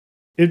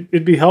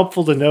it'd be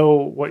helpful to know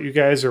what you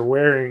guys are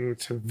wearing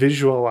to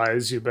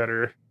visualize you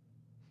better.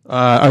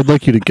 I'd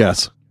like you to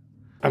guess.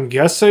 I'm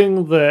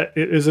guessing that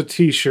it is a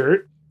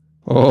t-shirt.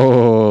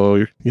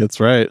 Oh, that's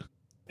right.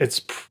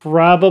 It's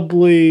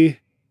probably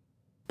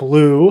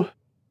blue.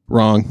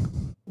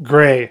 Wrong.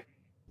 Gray.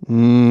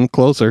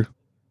 Closer.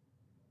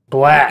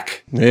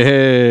 Black.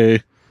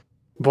 Hey.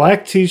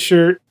 Black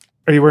t-shirt.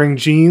 Are you wearing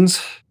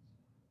jeans?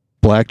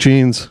 Black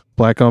jeans.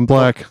 Black on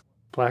black.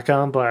 Black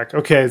on black.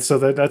 Okay, so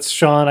that's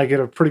Sean. I get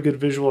a pretty good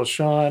visual of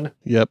Sean.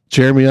 Yep.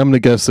 Jeremy, I'm going to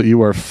guess that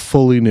you are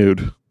fully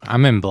nude.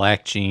 I'm in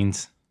black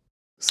jeans.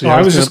 See,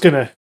 I was just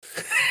gonna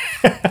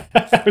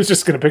I was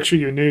just gonna picture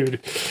you nude.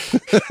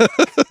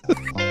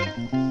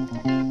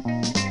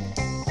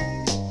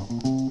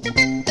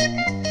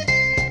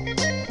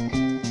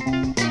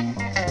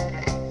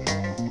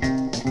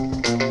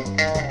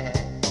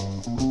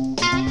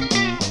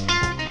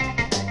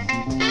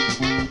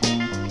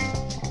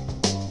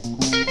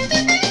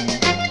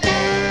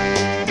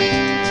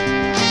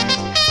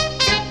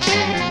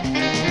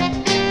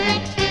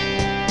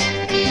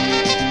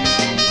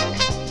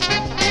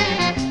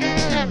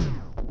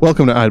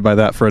 Welcome to I'd Buy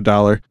That for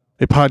 $1,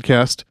 a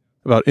podcast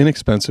about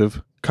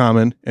inexpensive,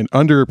 common, and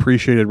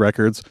underappreciated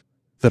records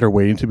that are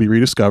waiting to be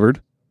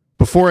rediscovered.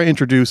 Before I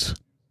introduce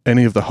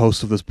any of the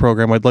hosts of this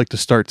program, I'd like to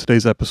start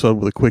today's episode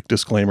with a quick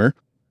disclaimer.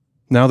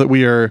 Now that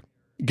we are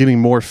getting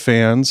more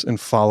fans and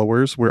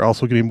followers, we're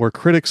also getting more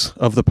critics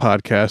of the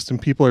podcast,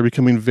 and people are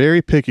becoming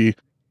very picky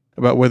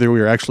about whether we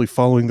are actually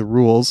following the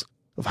rules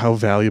of how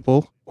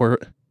valuable or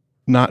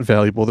not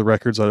valuable the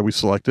records are we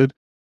selected.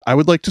 I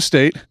would like to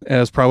state,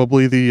 as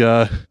probably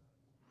the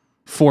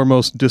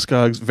foremost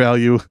Discogs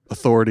value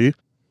authority,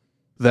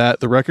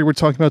 that the record we're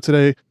talking about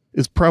today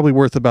is probably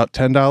worth about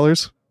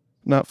 $10,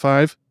 not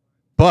 $5.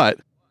 But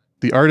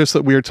the artist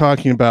that we are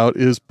talking about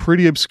is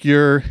pretty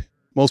obscure.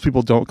 Most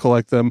people don't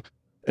collect them,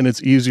 and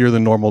it's easier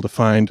than normal to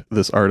find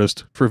this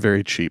artist for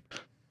very cheap.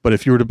 But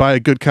if you were to buy a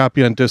good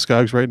copy on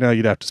Discogs right now,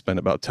 you'd have to spend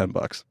about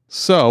 $10.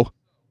 So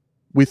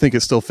we think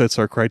it still fits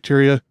our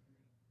criteria.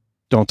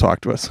 Don't talk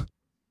to us.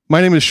 My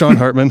name is Sean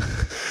Hartman,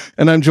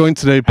 and I'm joined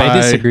today by... I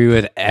disagree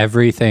with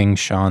everything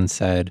Sean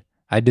said.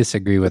 I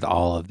disagree with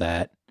all of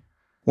that.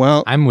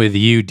 Well, I'm with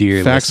you,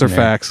 dear facts listener.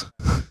 are facts.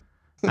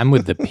 I'm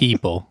with the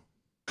people.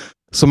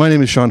 So my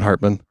name is Sean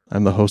Hartman.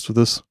 I'm the host of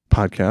this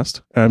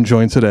podcast, and I'm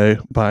joined today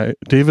by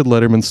David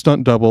Letterman's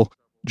stunt double,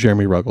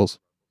 Jeremy Ruggles.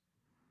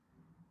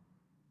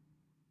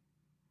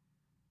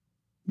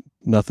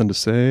 Nothing to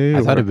say?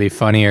 I thought it'd be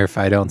funnier if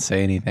I don't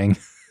say anything.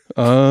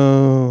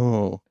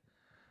 Oh.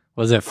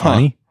 Was it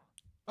funny?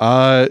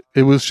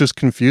 It was just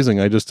confusing.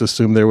 I just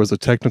assumed there was a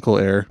technical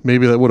error.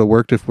 Maybe that would have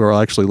worked if we were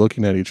actually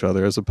looking at each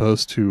other as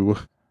opposed to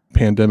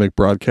pandemic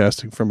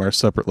broadcasting from our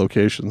separate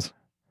locations.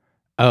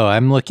 Oh,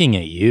 I'm looking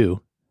at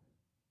you.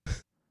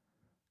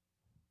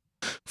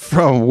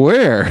 From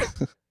where?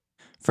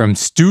 From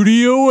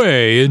Studio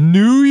A in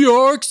New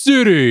York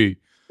City.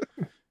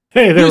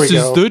 Hey, there we go. This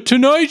is The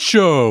Tonight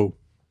Show.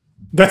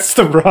 That's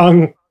the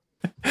wrong...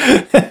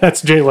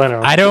 That's Jay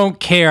Leno. I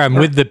don't care. I'm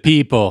with the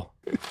people.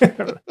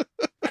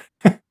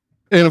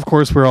 And of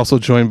course, we're also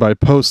joined by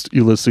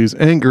post-Ulysses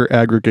anger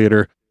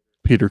aggregator,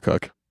 Peter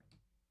Cook.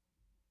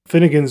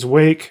 Finnegan's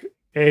Wake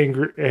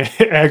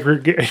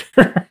aggregator.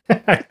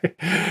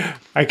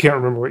 I can't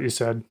remember what you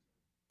said,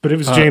 but it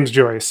was James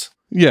Joyce.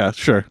 Yeah,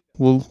 sure.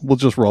 We'll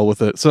just roll with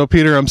it. So,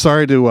 Peter, I'm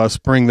sorry to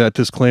spring that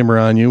disclaimer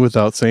on you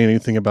without saying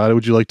anything about it.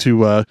 Would you like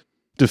to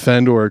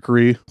defend or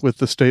agree with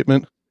the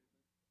statement?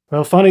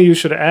 Well, funny you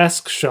should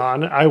ask,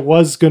 Sean. I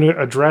was going to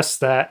address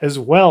that as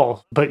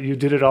well, but you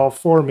did it all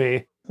for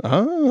me.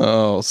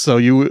 Oh, so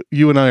you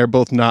and I are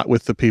both not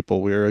with the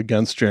people. We're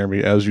against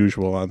Jeremy, as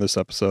usual, on this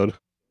episode.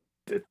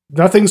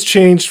 Nothing's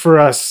changed for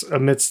us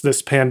amidst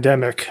this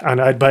pandemic, and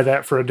I'd buy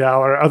that for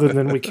 $1, other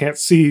than we can't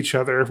see each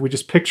other. We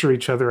just picture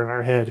each other in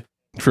our head.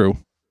 True.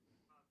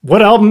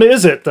 What album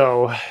is it,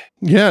 though?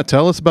 Yeah,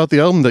 tell us about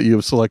the album that you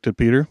have selected,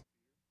 Peter.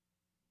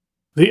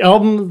 The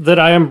album that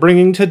I am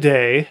bringing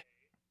today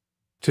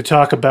to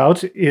talk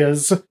about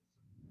is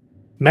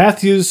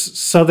Matthew's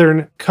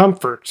Southern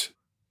Comfort,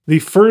 the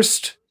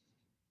first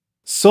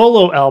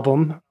solo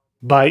album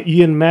by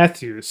Ian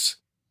Matthews,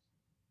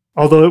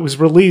 although it was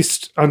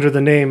released under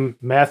the name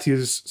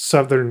Matthew's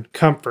Southern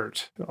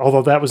Comfort.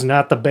 Although that was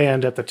not the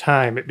band at the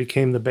time, it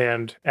became the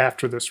band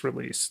after this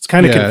release. It's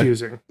kind of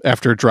confusing.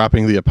 After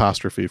dropping the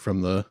apostrophe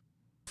from the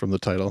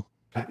title.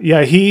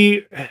 Yeah,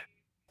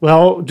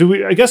 well, do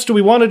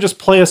we want to just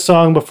play a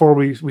song before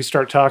we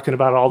start talking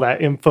about all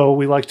that info?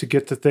 We like to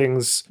get to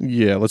things.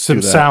 Yeah, let's some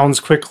do that. Sounds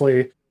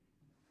quickly.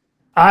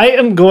 I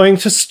am going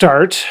to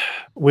start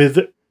with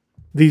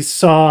the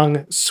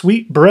song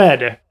Sweet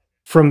Bread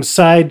from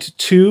side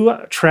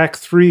 2, track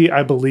 3,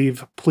 I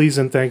believe. Please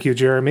and thank you,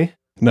 Jeremy.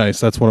 Nice.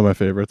 That's one of my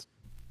favorites.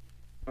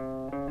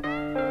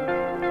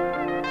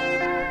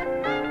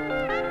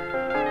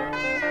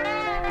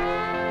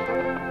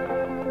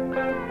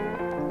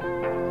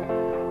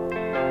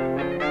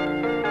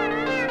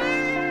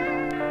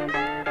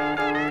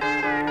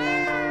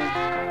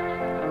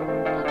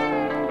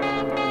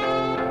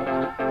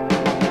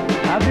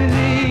 I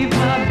believe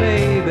my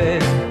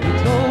baby, you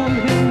told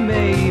him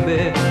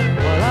maybe,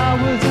 while I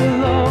was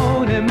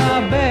alone in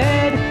my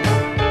bed.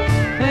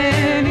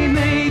 And he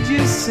made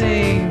you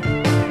sing,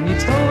 and you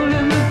told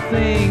him the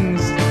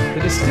things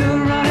that are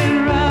still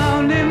running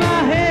round in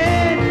my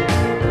head.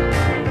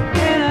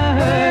 And I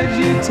heard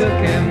you took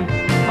him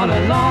on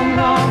a long,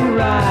 long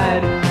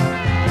ride.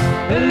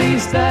 At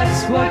least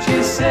that's what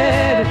you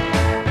said.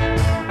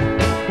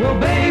 Well,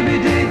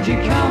 baby, did you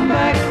come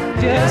back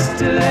just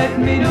to let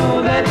me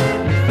know that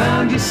you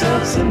found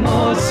yourself some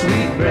more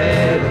sweet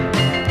bread?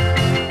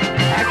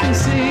 I can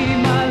see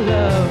my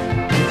love,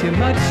 too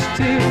much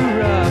too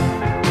rough.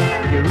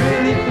 You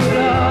really put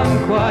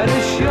on quite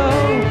a show.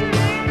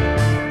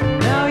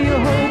 Now you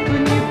hope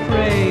and you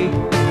pray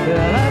that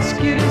I'll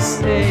ask you to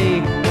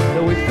stay,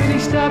 though we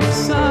finished up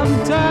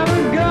some time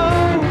ago.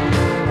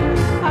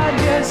 I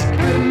just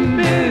couldn't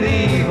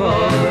believe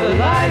all the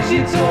lies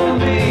you told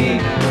me.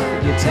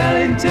 You're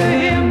telling to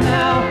him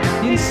now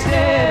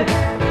instead.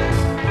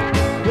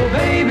 Well,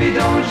 baby,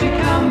 don't you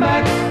come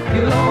back.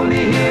 You'll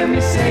only hear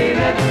me say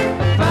that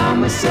I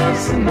found myself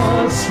some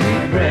more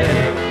sweet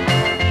bread.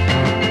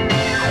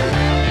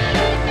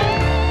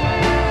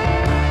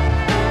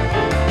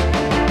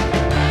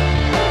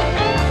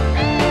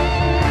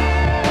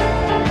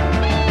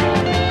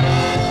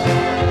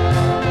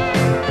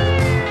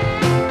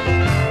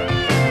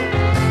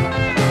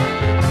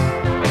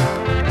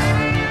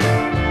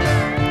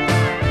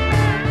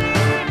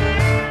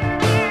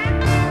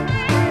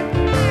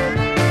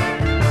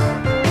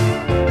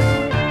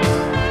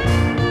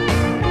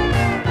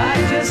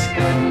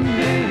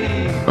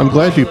 I'm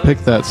glad you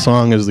picked that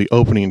song as the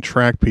opening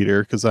track,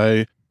 Peter, because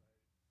I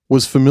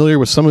was familiar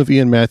with some of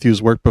Ian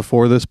Matthews' work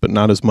before this, but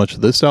not as much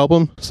this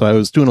album. So I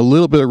was doing a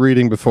little bit of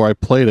reading before I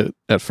played it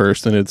at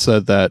first, and it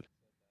said that,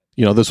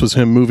 you know, this was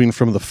him moving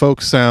from the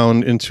folk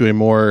sound into a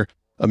more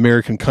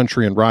American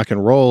country and rock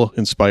and roll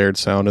inspired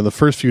sound. And the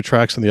first few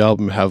tracks on the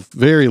album have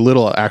very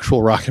little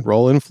actual rock and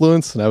roll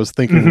influence. And I was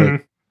thinking,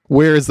 like,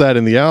 where is that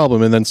in the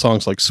album? And then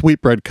songs like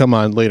Sweetbread come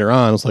on later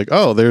on. I was like,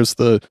 oh, there's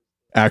the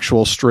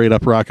actual straight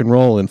up rock and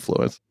roll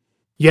influence.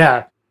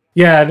 Yeah.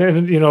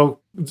 And you know,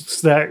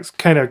 it's that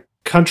kind of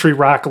country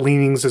rock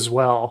leanings as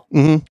well.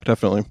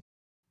 Definitely.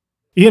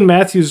 Ian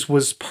Matthews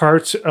was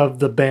part of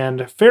the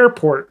band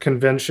Fairport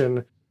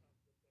Convention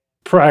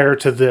prior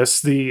to this,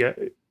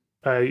 the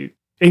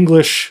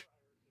English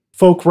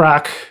folk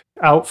rock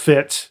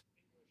outfit.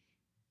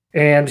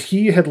 And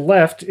he had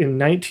left in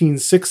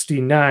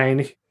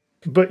 1969.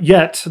 But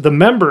yet, the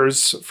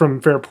members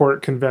from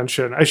Fairport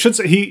Convention, I should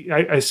say,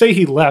 I say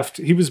he left.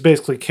 He was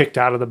basically kicked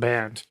out of the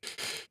band.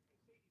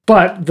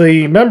 But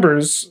the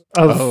members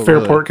of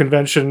Fairport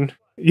Convention,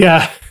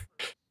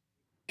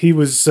 he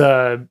was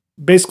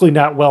basically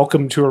not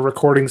welcome to a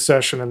recording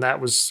session, and that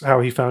was how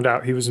he found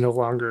out he was no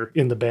longer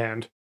in the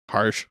band.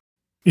 Harsh.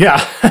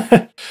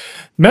 Yeah.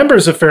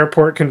 Members of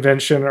Fairport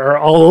Convention are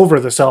all over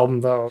this album,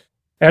 though.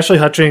 Ashley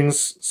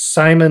Hutchings,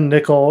 Simon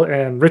Nicol,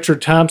 and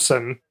Richard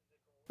Thompson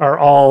are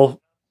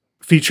all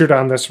featured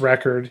on this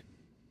record.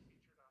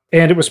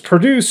 And it was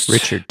produced...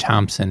 Richard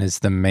Thompson is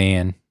the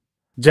man.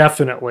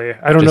 Definitely.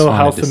 I don't know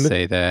how to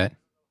say that.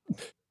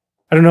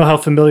 I don't know how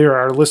familiar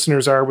our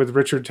listeners are with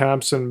Richard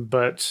Thompson,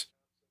 but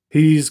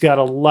he's got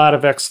a lot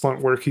of excellent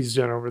work he's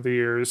done over the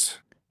years.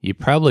 You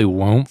probably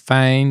won't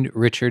find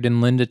Richard and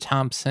Linda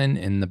Thompson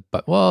in the...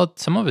 Well,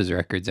 some of his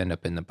records end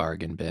up in the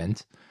bargain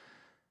bins.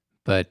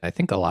 But I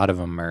think a lot of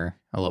them are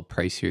a little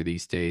pricier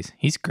these days.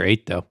 He's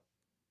great, though.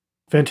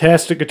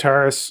 Fantastic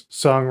guitarist,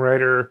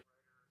 songwriter.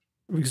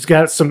 He's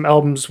got some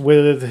albums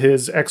with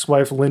his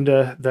ex-wife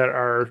Linda that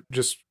are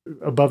just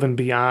above and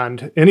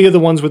beyond. Any of the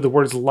ones with the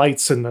words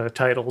lights in the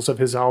titles of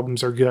his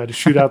albums are good.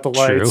 Shoot out the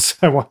lights.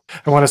 I want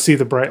to see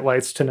the bright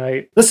lights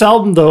tonight. This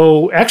album,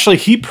 though, actually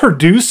he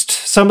produced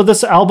some of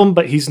this album,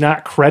 but he's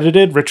not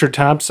credited. Richard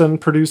Thompson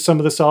produced some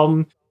of this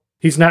album.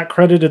 He's not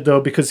credited, though,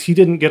 because he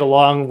didn't get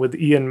along with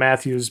Ian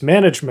Matthews'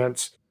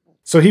 management.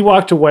 So he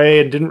walked away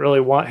and didn't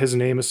really want his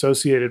name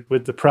associated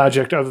with the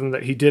project, other than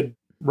that he did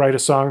write a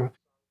song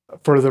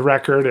for the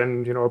record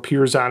and, you know,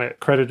 appears on it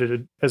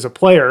credited as a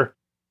player.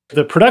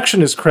 The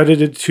production is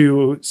credited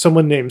to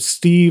someone named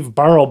Steve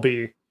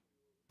Barleby,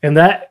 and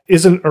that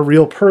isn't a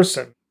real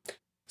person.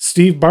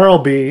 Steve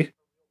Barleby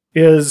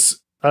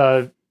is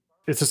it's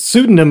a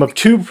pseudonym of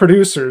two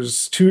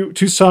producers, two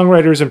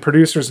songwriters and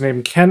producers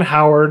named Ken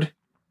Howard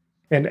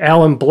and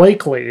Alan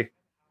Blakely.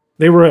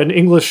 They were an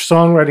English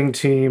songwriting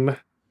team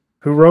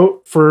who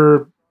wrote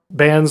for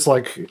bands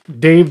like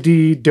Dave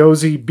D,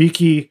 Dozy,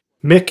 Beaky,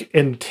 Mick,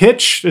 and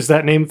Titch. Is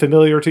that name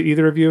familiar to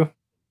either of you?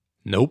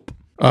 Nope.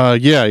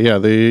 Yeah.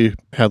 They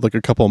had like a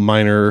couple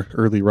minor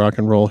early rock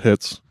and roll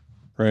hits,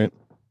 right?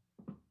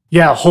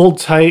 Yeah, Hold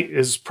Tight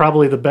is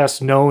probably the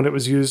best known. It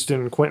was used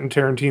in Quentin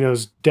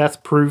Tarantino's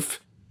Death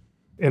Proof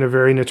in a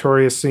very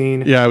notorious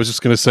scene. Yeah, I was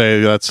just going to say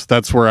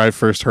that's where I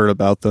first heard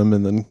about them,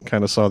 and then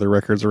kind of saw their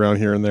records around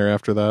here and there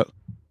after that.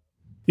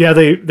 Yeah,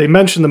 they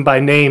mention them by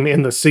name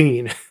in the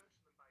scene.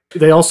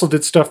 They also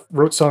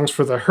wrote songs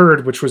for The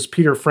Herd, which was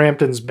Peter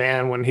Frampton's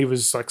band when he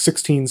was like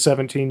 16,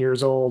 17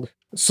 years old.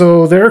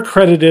 So they're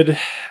credited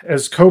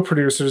as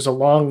co-producers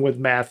along with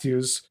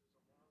Matthews.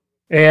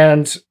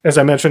 And as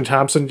I mentioned,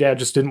 Thompson,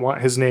 just didn't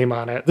want his name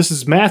on it. This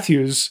is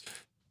Matthews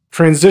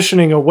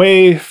transitioning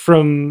away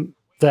from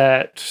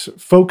that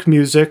folk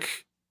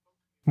music,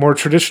 more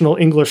traditional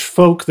English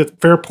folk that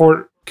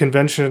Fairport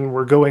Convention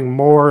were going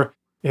more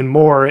and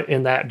more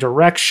in that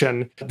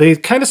direction. They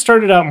kind of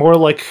started out more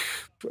like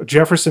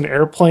Jefferson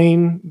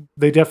Airplane.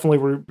 They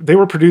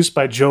were produced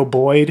by Joe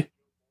Boyd,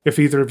 if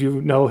either of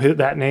you know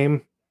that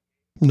name.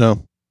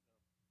 No.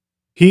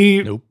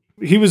 Nope.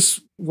 He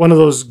was one of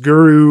those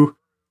guru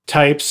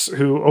types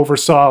who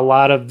oversaw a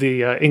lot of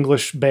the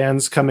English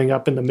bands coming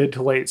up in the mid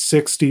to late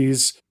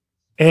 60s.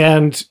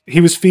 And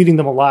he was feeding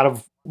them a lot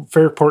of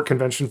Fairport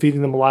Convention,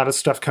 feeding them a lot of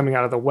stuff coming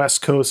out of the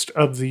West Coast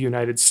of the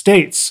United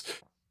States,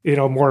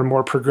 more and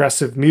more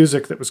progressive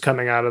music that was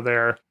coming out of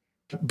there.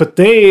 But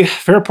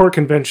Fairport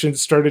Convention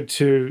started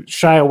to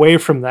shy away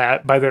from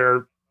that by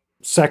their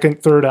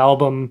second, third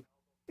album.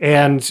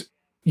 And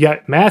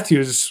yet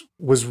Matthews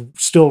was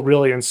still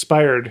really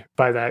inspired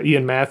by that.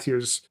 Ian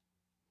Matthews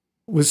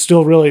was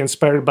still really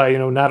inspired by,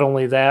 not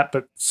only that,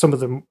 but some of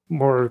the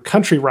more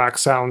country rock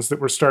sounds that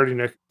were starting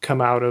to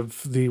come out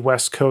of the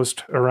West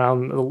Coast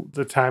around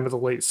the time of the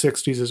late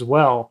 60s as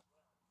well.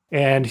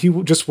 And he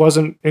just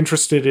wasn't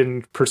interested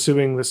in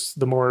pursuing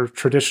the more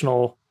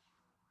traditional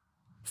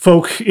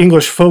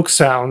English folk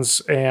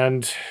sounds,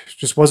 and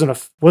just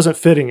wasn't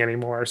fitting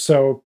anymore.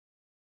 So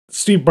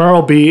Steve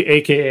Bartleby,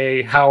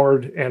 aka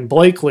Howard and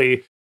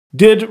Blakely,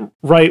 did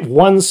write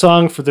one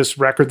song for this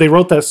record. They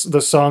wrote the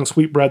song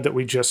Sweetbread that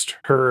we just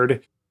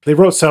heard. They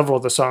wrote several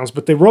of the songs,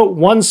 but they wrote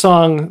one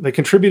song, they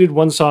contributed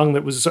one song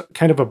that was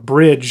kind of a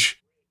bridge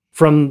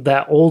from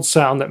that old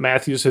sound that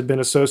Matthews had been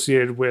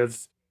associated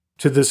with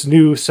to this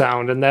new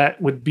sound. And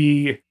that would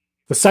be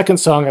the second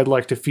song I'd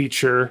like to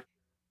feature,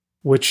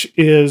 which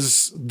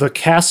is The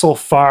Castle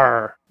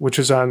Far, which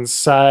is on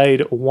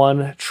side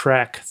 1,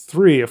 track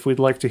 3, if we'd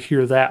like to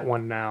hear that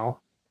one now.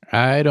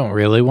 I don't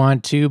really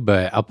want to,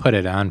 but I'll put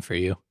it on for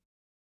you.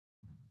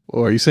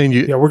 Well, are you saying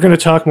Yeah, we're going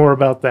to talk more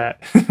about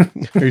that.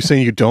 Are you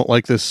saying you don't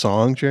like this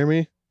song,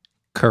 Jeremy?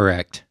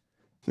 Correct.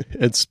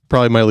 It's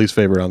probably my least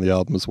favorite on the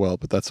album as well,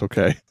 but that's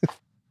okay.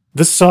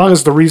 This song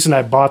is the reason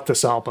I bought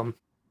this album.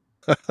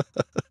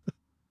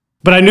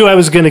 But I knew I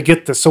was going to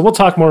get this, so we'll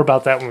talk more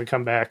about that when we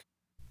come back.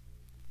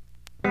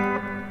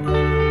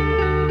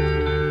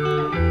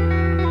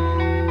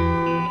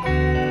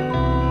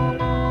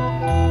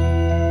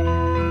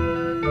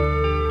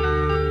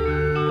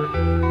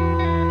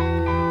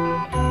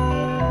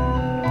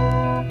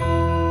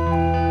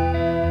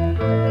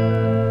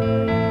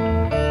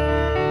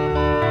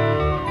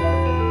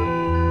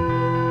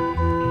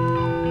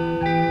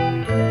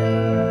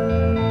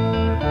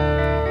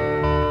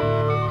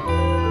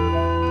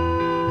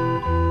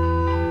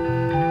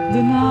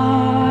 The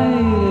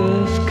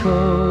night is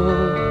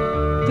cold,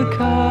 the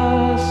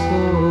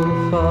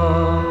castle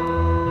far,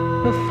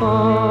 the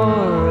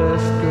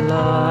forest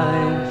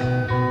lies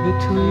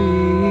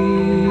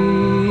between.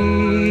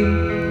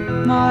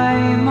 My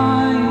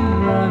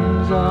mind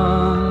runs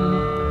on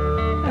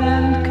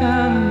and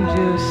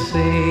conjures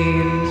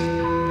scenes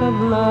of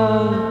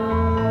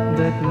love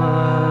that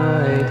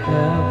might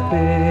have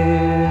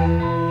been.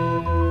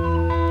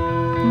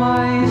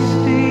 My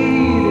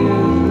steed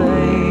is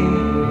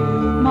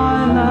lame,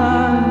 my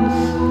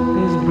lance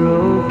is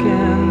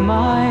broken,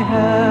 my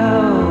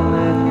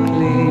helmet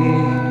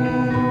clean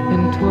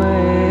in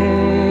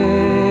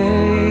twain.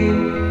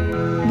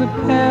 The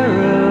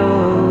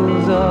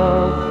perils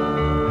of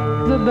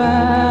the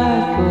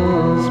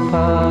battles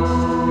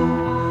past,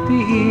 the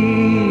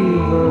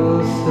evil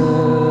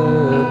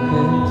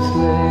serpent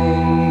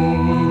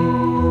slain.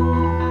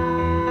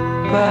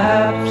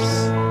 Perhaps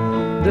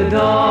the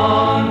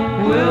dawn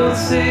will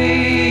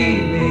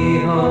see me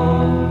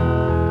home,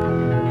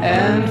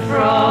 and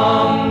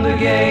from the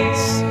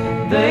gates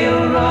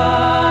they'll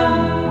run.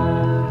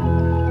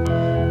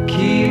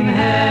 Keen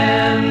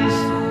hands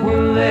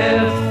will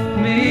lift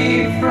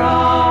me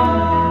from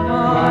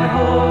my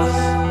horse,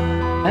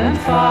 and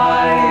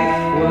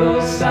fife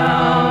will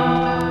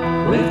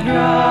sound with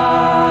drum.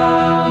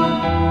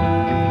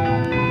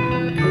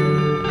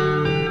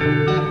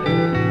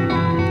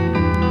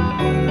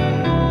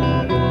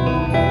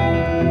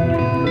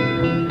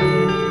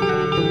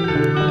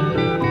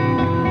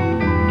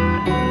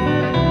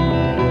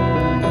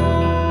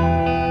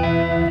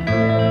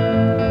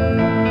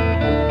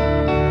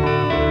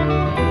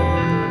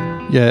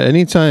 Yeah,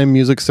 anytime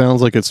music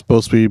sounds like it's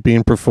supposed to be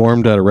being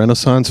performed at a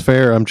Renaissance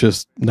fair, I'm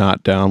just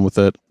not down with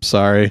it.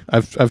 Sorry.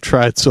 I've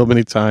tried so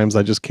many times,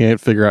 I just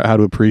can't figure out how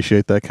to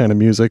appreciate that kind of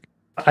music.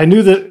 I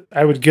knew that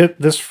I would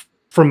get this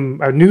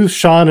I knew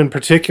Sean in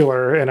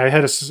particular, and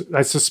I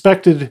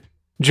suspected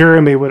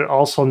Jeremy would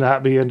also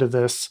not be into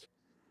this.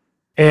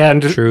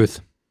 And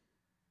Truth.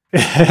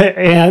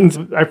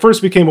 And I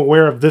first became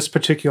aware of this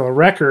particular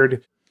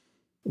record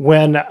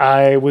when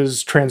I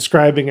was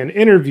transcribing an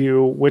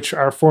interview, which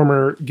our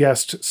former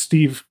guest,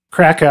 Steve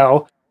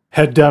Krakow,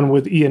 had done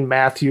with Ian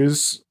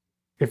Matthews.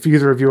 If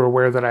either of you are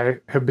aware that I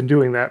have been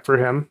doing that for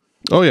him.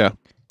 Oh, yeah.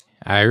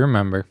 I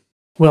remember.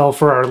 Well,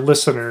 for our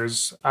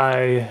listeners, I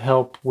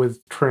help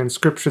with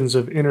transcriptions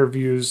of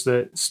interviews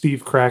that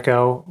Steve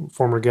Krakow,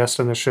 former guest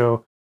on the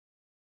show,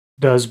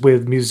 does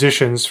with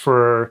musicians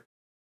for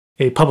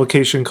a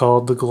publication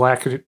called the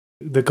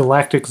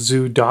Galactic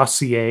Zoo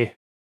Dossier.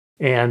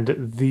 And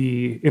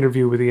the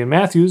interview with Ian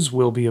Matthews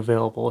will be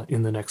available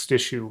in the next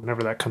issue,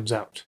 whenever that comes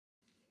out.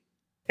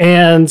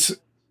 And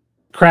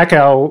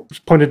Krakow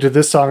pointed to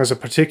this song as a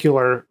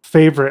particular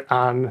favorite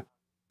on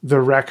the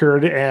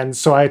record, and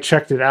so I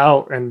checked it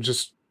out and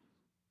just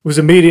was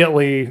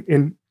immediately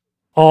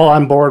all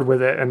on board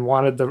with it and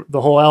wanted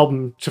the whole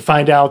album, to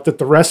find out that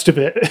the rest of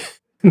it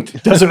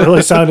doesn't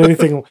really sound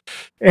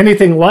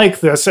anything like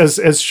this,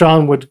 as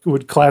Sean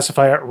would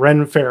classify it,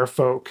 Ren Fair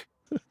folk.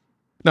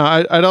 Now,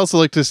 I'd also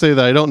like to say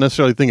that I don't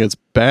necessarily think it's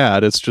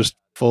bad. It's just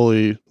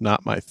fully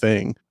not my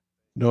thing.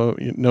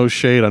 No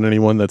shade on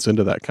anyone that's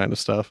into that kind of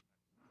stuff.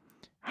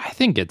 I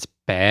think it's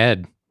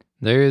bad.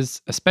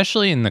 There's,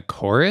 especially in the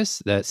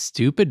chorus, that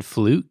stupid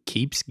flute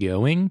keeps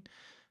going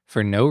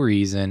for no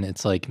reason.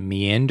 It's like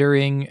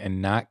meandering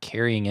and not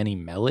carrying any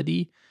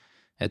melody.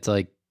 It's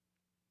like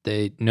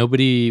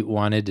nobody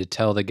wanted to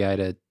tell the guy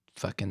to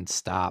fucking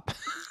stop.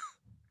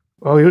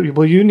 Well,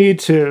 you need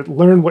to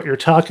learn what you're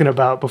talking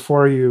about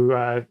before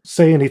you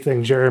say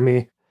anything,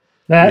 Jeremy.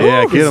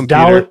 Get him,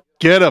 Peter.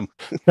 Get him.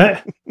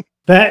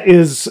 That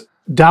is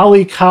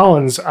Dolly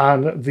Collins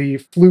on the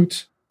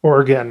flute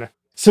organ,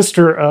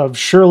 sister of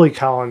Shirley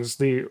Collins,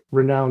 the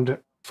renowned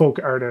folk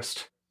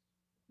artist.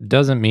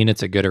 Doesn't mean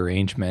it's a good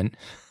arrangement.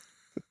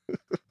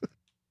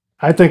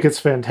 I think it's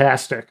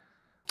fantastic.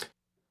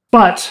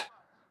 But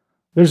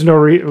there's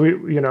no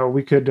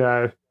we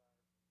could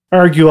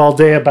argue all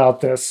day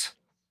about this.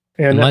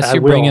 And unless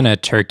you're bringing a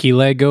turkey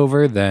leg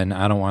over, then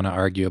I don't want to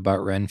argue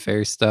about Ren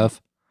Fair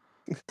stuff.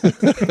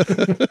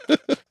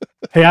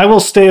 Hey, I will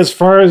stay as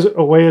far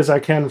away as I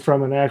can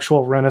from an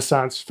actual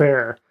Renaissance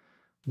fair.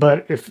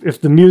 But if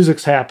the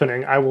music's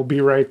happening, I will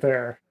be right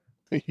there.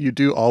 You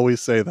do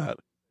always say that.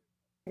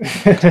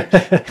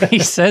 He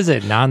says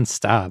it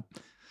nonstop.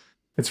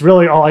 It's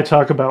really all I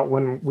talk about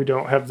when we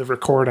don't have the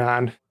record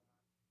on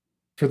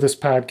for this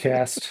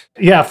podcast.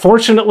 Yeah,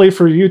 fortunately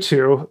for you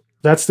two,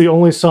 that's the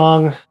only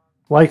song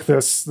like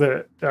this,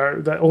 the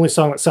only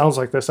song that sounds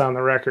like this on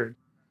the record.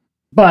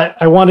 But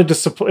I wanted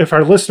to, if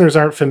our listeners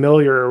aren't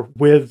familiar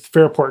with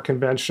Fairport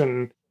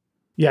Convention,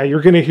 yeah,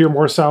 you're going to hear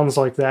more sounds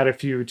like that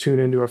if you tune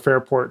into a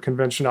Fairport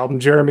Convention album.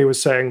 Jeremy was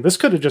saying this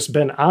could have just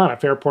been on a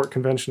Fairport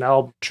Convention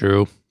album.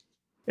 True.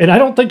 And I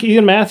don't think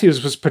Ian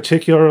Matthews was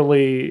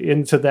particularly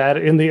into that.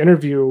 In the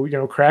interview,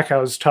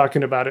 Krakow's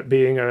talking about it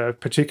being a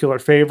particular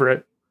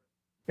favorite.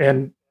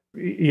 And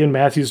Ian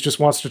Matthews just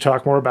wants to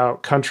talk more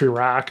about country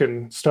rock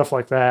and stuff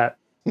like that.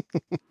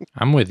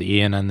 I'm with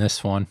Ian on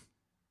this one.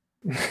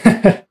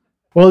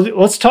 Well,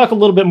 let's talk a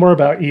little bit more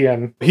about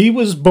Ian. He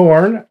was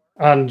born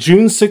on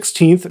June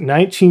 16th,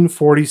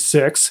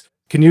 1946.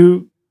 Can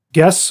you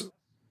guess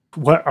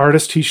what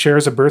artist he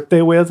shares a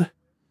birthday with?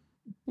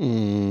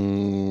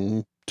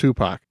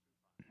 Tupac.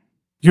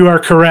 You are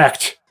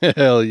correct.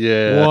 Hell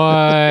yeah.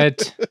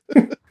 What?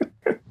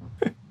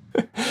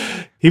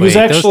 Was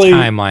actually... Those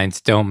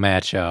timelines don't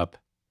match up.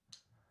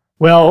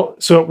 Well,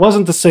 so it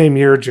wasn't the same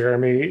year,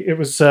 Jeremy. It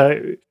was...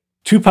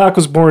 Tupac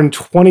was born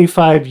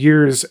 25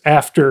 years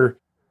after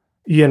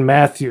Ian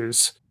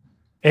Matthews.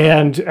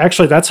 And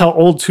actually, that's how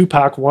old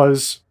Tupac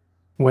was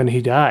when he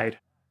died.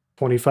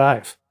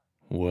 25.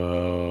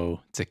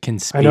 Whoa. It's a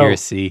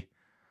conspiracy.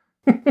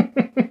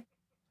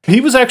 He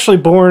was actually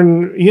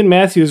born, Ian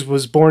Matthews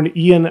was born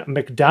Ian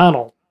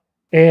MacDonald.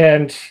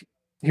 And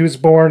he was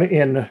born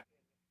in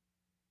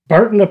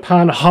Barton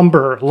upon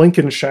Humber,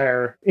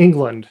 Lincolnshire,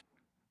 England.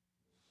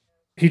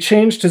 He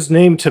changed his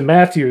name to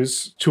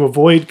Matthews to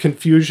avoid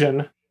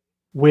confusion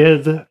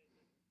with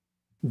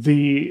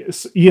the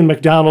Ian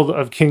MacDonald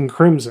of King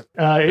Crimson.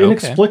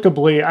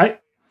 Inexplicably, I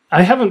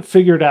haven't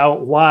figured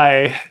out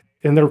why,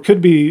 and there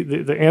could be,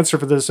 the answer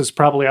for this is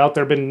probably out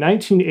there, but in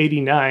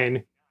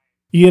 1989,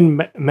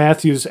 Ian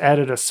Matthews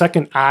added a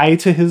second I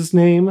to his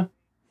name,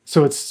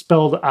 so it's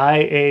spelled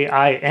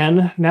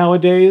I-A-I-N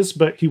nowadays,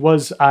 but he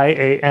was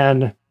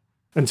I-A-N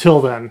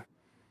until then.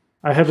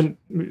 I haven't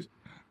figured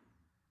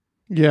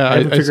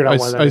out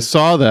why that I is.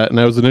 saw that and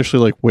I was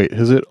initially like, wait,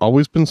 has it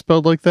always been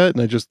spelled like that?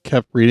 And I just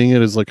kept reading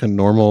it as like a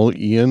normal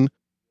Ian.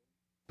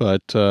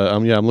 But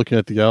I'm looking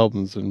at the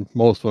albums and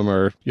most of them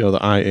are, the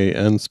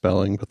I-A-N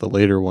spelling, but the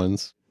later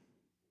ones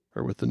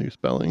are with the new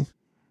spelling.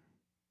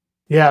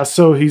 Yeah,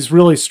 so he's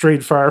really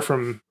strayed far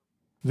from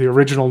the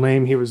original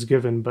name he was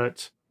given,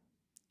 but...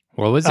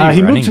 What was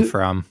he running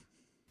from?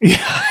 Yeah,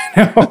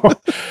 I know.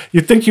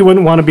 You'd think you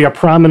wouldn't want to be a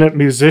prominent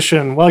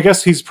musician. Well, I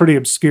guess he's pretty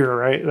obscure,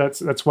 right?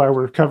 That's why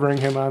we're covering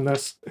him on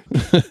this.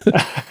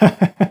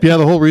 Yeah,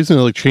 the whole reason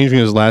of changing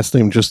his last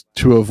name just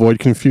to avoid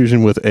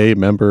confusion with a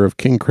member of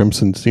King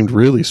Crimson seemed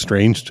really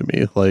strange to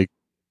me.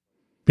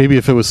 maybe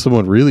if it was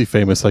someone really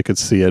famous, I could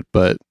see it.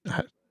 But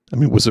I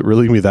mean, was it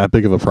really going to be that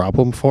big of a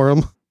problem for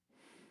him?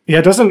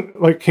 Yeah,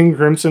 doesn't like King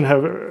Crimson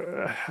have,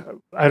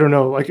 I don't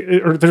know, like,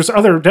 or there's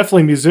other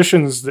definitely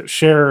musicians that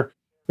share.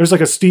 There's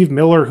like a Steve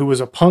Miller who was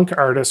a punk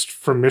artist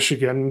from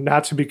Michigan,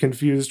 not to be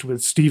confused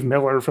with Steve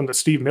Miller from the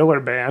Steve Miller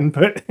Band,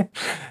 but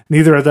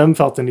neither of them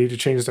felt the need to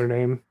change their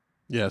name.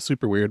 Yeah,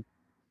 super weird.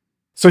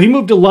 So he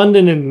moved to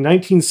London in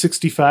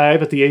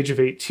 1965 at the age of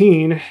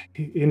 18,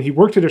 and he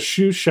worked at a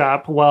shoe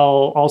shop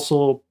while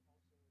also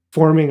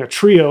forming a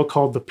trio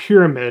called The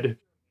Pyramid.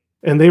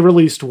 And they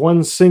released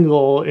one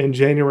single in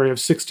January of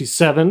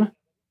 67.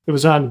 It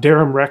was on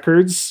Durham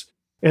Records.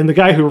 And the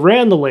guy who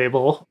ran the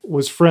label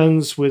was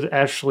friends with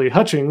Ashley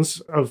Hutchings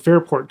of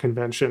Fairport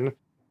Convention.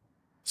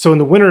 So in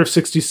the winter of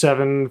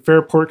 67,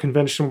 Fairport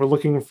Convention were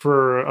looking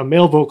for a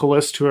male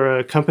vocalist to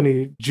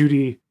accompany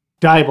Judy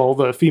Dybel,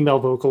 the female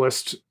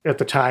vocalist at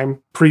the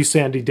time,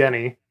 pre-Sandy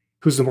Denny,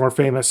 who's the more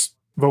famous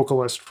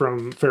vocalist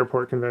from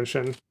Fairport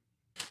Convention.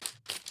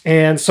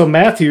 And so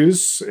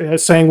Matthews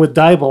sang with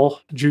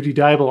Judy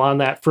Dybel, on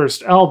that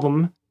first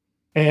album,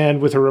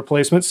 and with her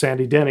replacement,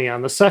 Sandy Denny,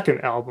 on the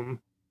second album.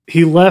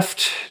 He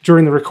left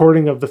during the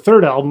recording of the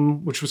third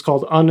album, which was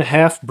called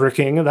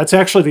Unhalf-Bricking. That's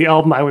actually the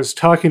album I was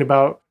talking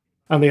about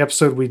on the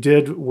episode we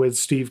did with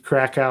Steve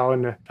Krakow,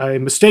 and I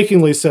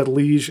mistakenly said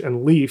Liege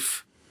and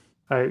Leaf.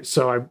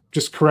 So I'm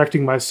just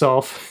correcting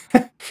myself.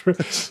 from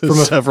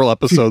Several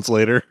episodes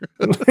later.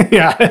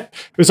 Yeah, it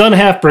was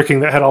Unhalf-Bricking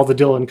that had all the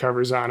Dylan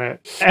covers on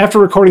it. After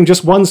recording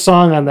just one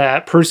song on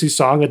that, Percy's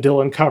song, a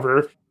Dylan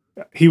cover,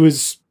 he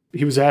was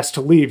asked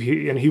to leave,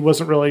 and he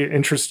wasn't really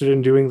interested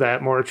in doing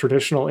that more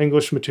traditional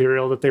English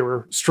material that they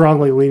were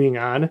strongly leaning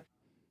on.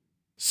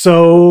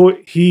 So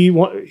he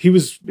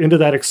was into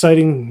that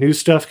exciting new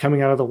stuff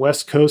coming out of the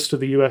west coast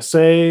of the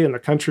USA and the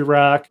country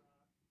rock.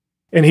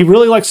 And he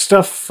really liked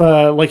stuff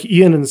like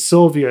Ian and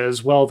Sylvia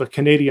as well, the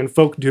Canadian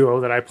folk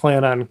duo that I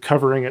plan on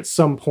covering at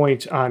some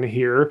point on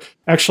here.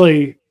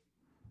 Actually,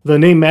 the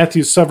name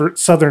Matthew's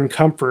Southern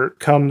Comfort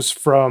comes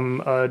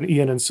from an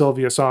Ian and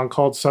Sylvia song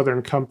called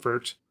Southern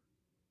Comfort.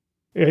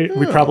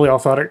 We probably all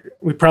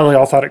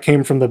thought it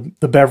came from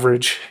the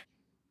beverage.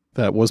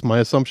 That was my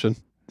assumption.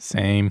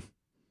 Same.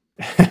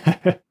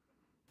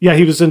 Yeah,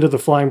 he was into the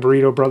Flying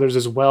Burrito Brothers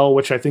as well,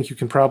 which I think you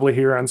can probably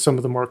hear on some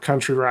of the more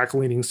country rock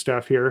leaning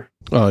stuff here.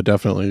 Oh,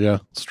 definitely, yeah.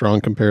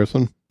 Strong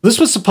comparison. This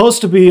was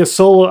supposed to be a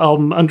solo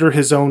album under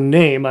his own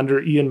name,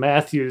 under Ian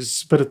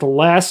Matthews, but at the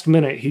last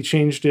minute, he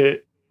changed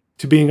it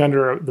to being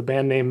under the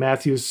band name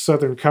Matthews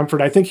Southern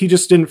Comfort. I think he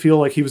just didn't feel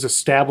like he was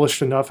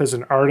established enough as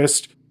an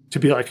artist to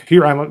be like,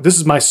 this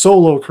is my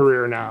solo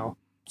career now.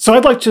 So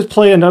I'd like to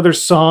play another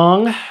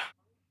song.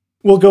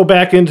 We'll go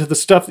back into the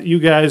stuff that you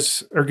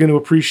guys are going to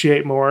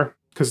appreciate more,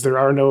 because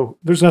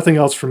there's nothing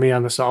else for me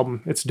on this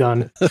album. It's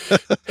done.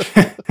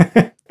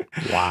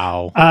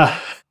 Wow.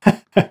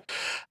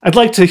 I'd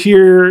like to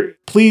hear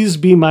Please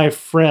Be My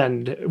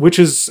Friend,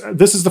 this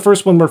is the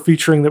first one we're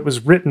featuring that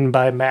was written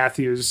by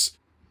Matthews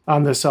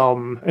on this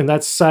album. And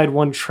that's side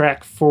 1,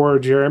 track 4.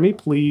 Jeremy,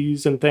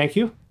 please and thank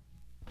you.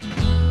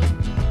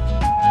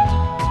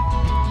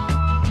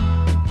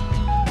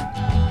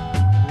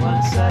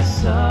 Once I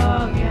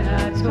sung and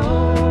I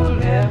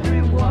told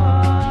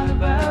everyone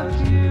about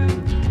you,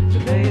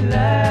 but they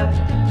laughed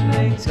and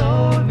they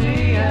told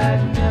me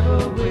I'd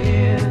never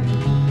win.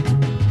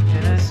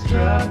 And I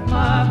struck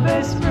my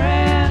best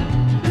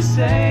friend for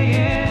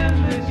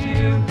saying that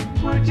you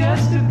were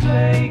just a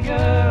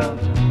playgirl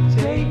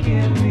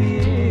taking me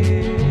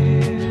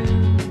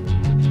in.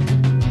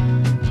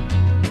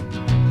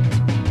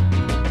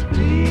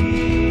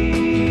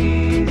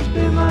 Please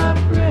be my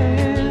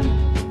friend.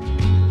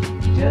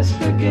 Just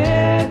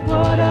forget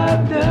what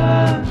I've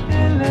done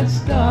and let's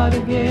start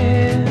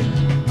again.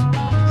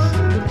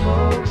 So the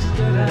folks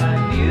that I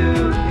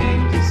knew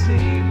came to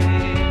see me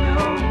no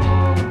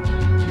more.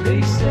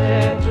 They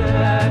said that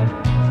I'd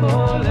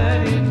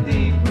fallen in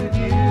deep with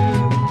you.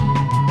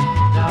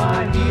 Now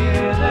I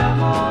hear them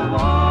all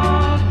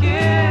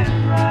walking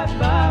right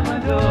by my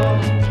door.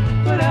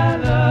 But I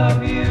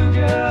love you,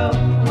 girl,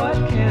 what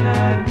can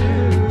I do?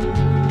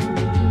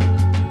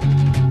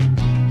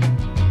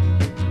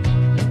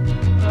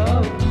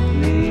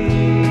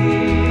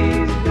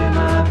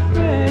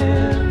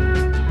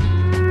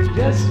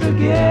 Just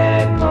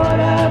forget what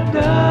I've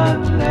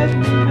done, let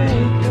me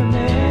make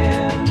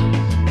amends.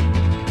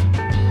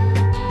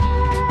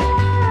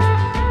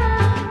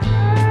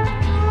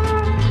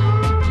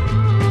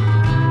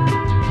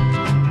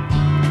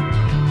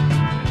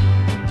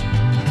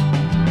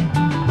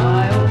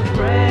 My old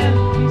friend,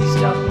 he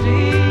stopped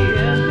me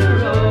in the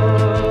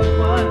road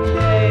one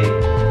day,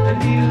 and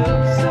he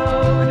looked so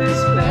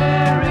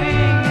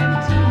despairing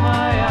into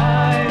my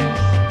eyes.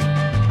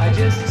 I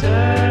just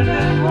turned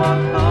and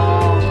walked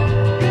home.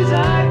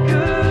 I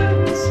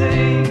couldn't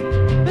see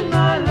that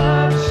my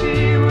love,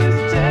 she was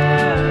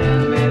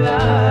telling me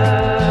lies.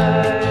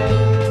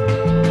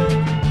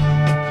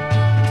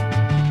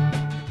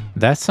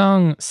 That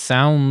song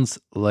sounds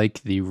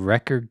like the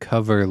record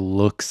cover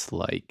looks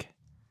like.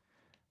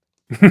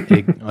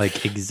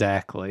 Like,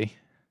 exactly.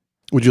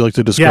 Would you like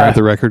to describe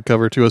the record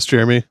cover to us,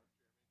 Jeremy?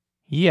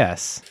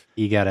 Yes.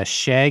 You got a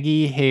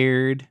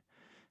shaggy-haired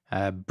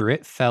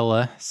Brit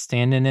fella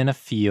standing in a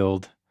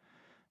field,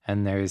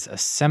 and there's a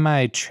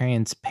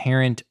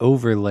semi-transparent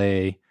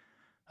overlay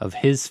of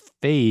his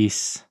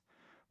face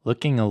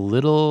looking a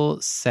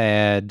little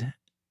sad.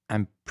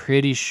 I'm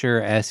pretty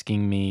sure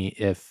asking me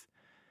if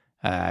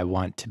I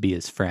want to be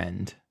his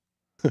friend.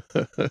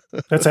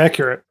 That's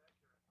accurate.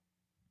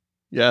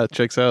 Yeah, it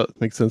checks out.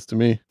 Makes sense to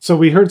me. So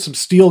we heard some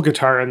steel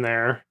guitar in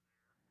there.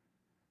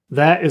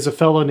 That is a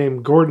fellow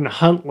named Gordon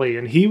Huntley,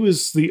 and he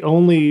was the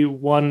only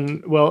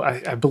one, well,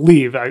 I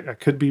believe, I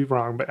could be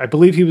wrong, but I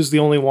believe he was the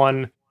only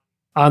one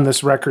on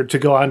this record to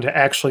go on to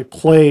actually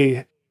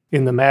play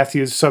in the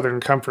Matthews Southern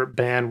Comfort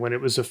Band when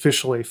it was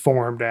officially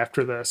formed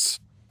after this.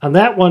 On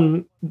that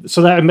one,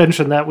 so that I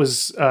mentioned that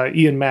was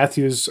Ian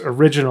Matthews'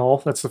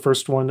 original. That's the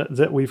first one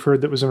that we've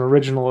heard that was an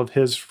original of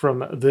his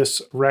from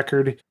this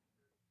record.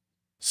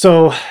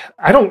 So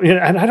I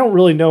don't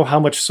really know how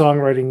much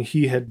songwriting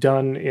he had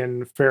done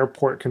in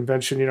Fairport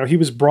Convention. You know, he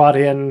was brought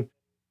in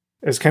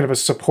as kind of a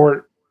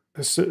support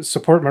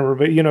member,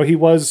 but you know, he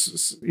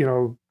was, you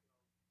know,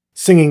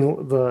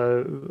 singing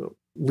the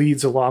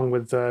leads along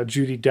with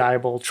Judy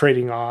Dybel,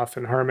 trading off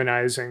and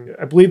harmonizing.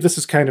 I believe this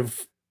is kind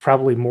of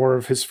probably more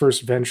of his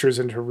first ventures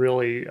into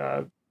really,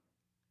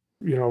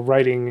 you know,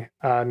 writing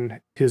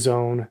on his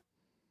own.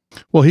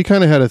 Well, he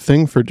kind of had a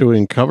thing for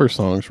doing cover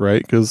songs,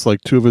 right? Because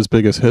like two of his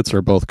biggest hits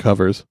are both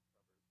covers.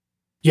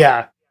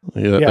 Yeah.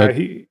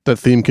 That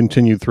theme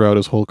continued throughout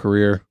his whole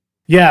career.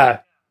 Yeah.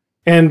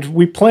 And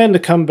we plan to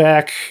come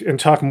back and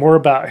talk more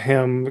about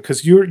him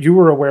because you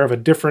were aware of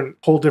a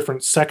whole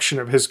different section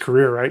of his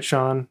career, right,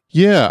 Sean?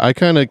 Yeah, I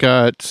kind of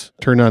got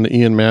turned on to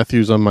Ian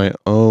Matthews on my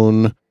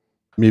own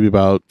maybe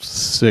about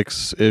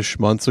 6-ish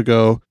months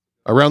ago,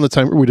 around the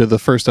time we did the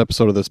first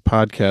episode of this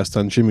podcast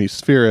on Jimmy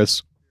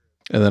Spheris.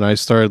 And then I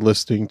started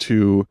listening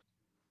to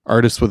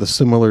artists with a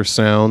similar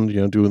sound,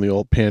 you know, doing the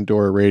old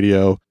Pandora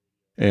radio.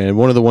 And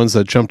one of the ones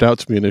that jumped out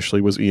to me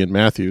initially was Ian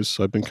Matthews.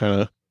 So I've been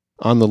kind of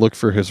on the look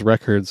for his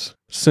records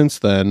since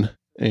then.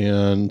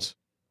 And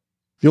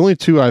the only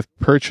two I've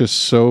purchased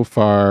so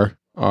far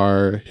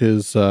are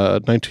his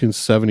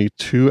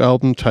 1972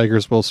 album,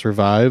 Tigers Will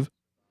Survive,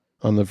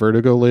 on the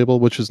Vertigo label,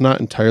 which is not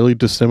entirely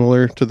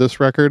dissimilar to this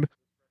record.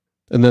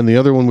 And then the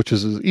other one, which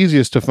is the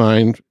easiest to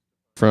find,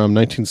 from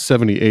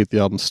 1978, the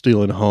album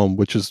Stealin' Home,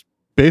 which is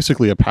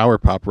basically a power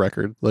pop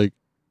record. Like,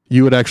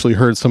 you had actually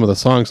heard some of the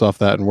songs off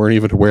that and weren't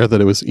even aware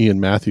that it was Ian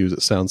Matthews.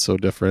 It sounds so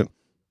different.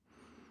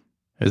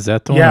 Is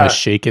that the one with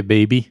Shake It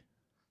Baby?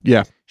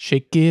 Yeah.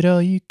 Shake it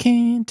all you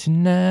can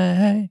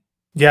tonight.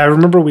 Yeah, I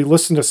remember we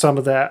listened to some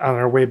of that on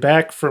our way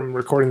back from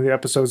recording the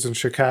episodes in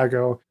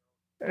Chicago.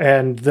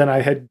 And then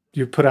I had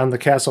you put on the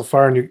Castle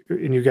Fire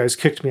and you guys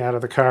kicked me out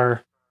of the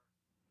car.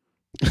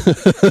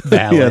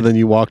 Yeah, then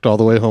you walked all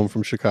the way home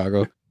from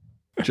Chicago.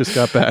 Just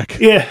got back.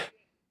 Yeah.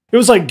 It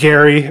was like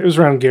Gary. It was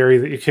around Gary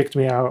that you kicked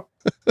me out.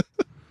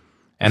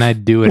 And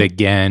I'd do it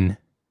again.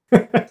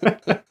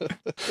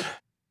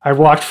 I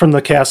walked from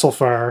the Castle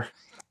Fire.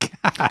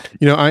 God.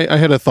 You know, I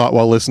had a thought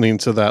while listening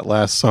to that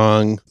last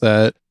song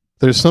that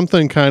there's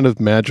something kind of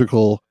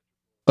magical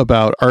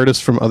about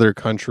artists from other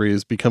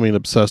countries becoming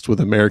obsessed with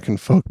American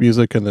folk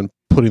music and then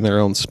putting their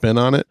own spin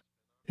on it.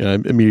 You know, I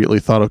immediately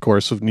thought, of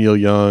course, of Neil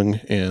Young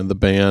and the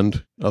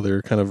band,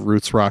 other kind of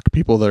roots rock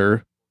people that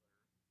are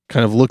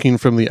kind of looking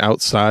from the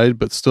outside,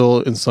 but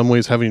still in some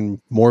ways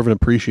having more of an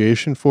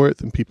appreciation for it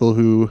than people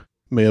who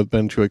may have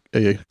been to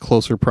a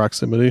closer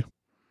proximity.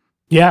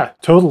 Yeah,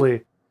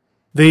 totally.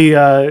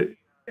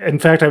 In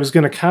fact, I was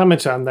going to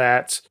comment on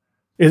that,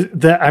 is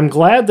that I'm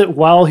glad that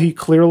while he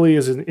clearly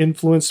is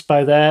influenced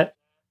by that,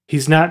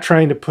 he's not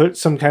trying to put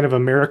some kind of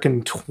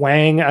American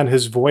twang on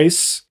his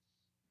voice.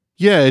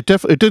 Yeah, it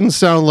didn't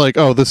sound like,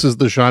 oh, this is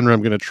the genre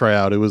I'm going to try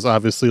out. It was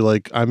obviously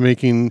like, I'm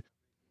making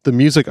the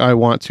music I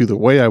want to the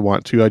way I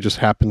want to. I just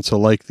happen to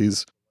like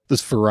this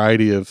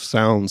variety of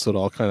sounds that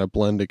all kind of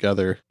blend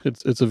together.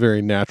 It's a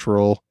very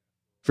natural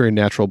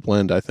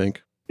blend, I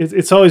think.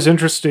 It's always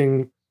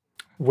interesting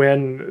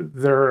when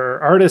there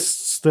are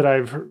artists that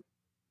I've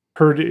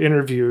heard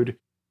interviewed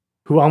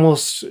who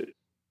almost,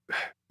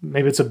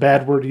 maybe it's a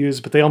bad word to use,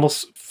 but they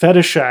almost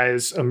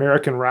fetishize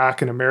American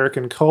rock and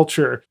American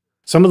culture.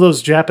 Some of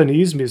those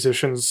Japanese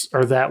musicians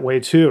are that way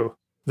too.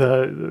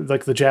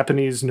 The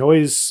Japanese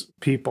noise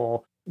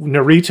people.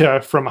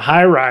 Narita from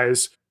High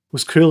Rise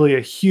was clearly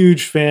a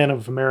huge fan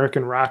of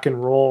American rock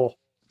and roll.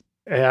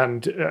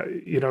 And,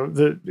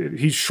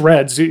 he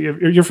shreds.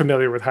 You're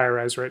familiar with High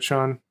Rise, right,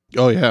 Sean?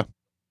 Oh, yeah.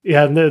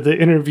 Yeah, and the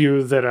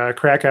interview that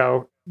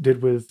Krakow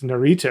did with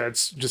Narita,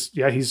 it's just,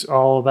 he's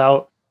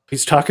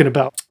talking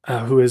about,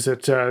 who is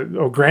it?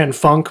 Grand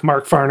Funk,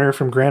 Mark Farner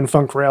from Grand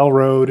Funk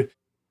Railroad,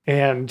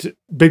 and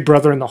Big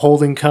Brother and the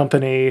Holding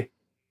Company.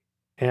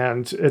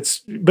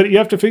 But you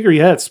have to figure,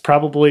 it's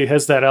probably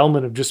has that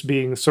element of just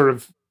being sort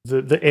of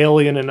the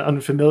alien and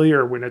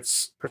unfamiliar when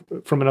it's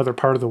from another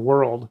part of the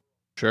world.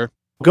 Sure.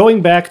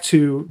 Going back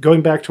to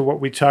what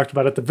we talked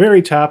about at the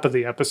very top of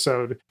the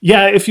episode,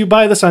 yeah, if you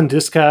buy this on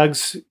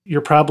Discogs,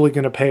 you're probably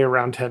going to pay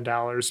around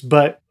 $10.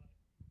 But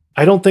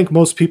I don't think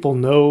most people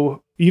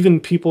know, even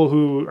people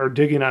who are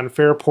digging on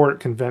Fairport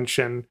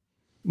Convention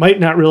might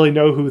not really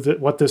know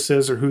what this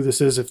is or who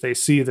this is if they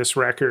see this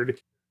record.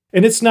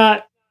 And it's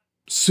not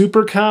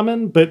super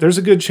common, but there's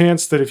a good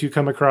chance that if you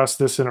come across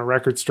this in a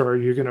record store,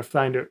 you're going to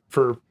find it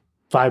for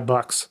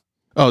 $5.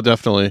 Oh,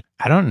 definitely.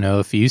 I don't know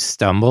if you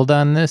stumbled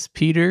on this,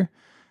 Peter,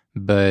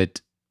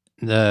 but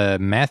the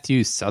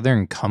Matthews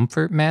Southern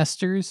Comfort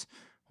Masters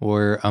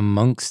were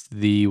amongst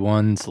the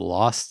ones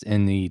lost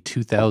in the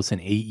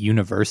 2008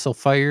 Universal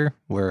fire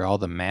where all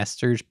the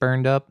masters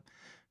burned up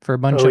for a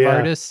bunch of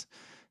artists.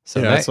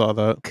 So yeah, I saw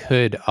that.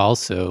 Could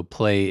also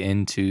play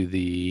into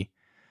the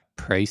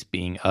price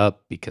being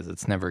up because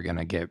it's never going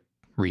to get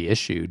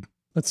reissued.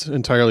 That's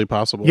entirely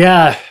possible.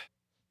 Yeah.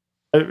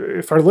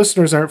 If our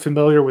listeners aren't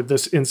familiar with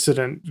this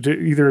incident, do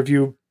either of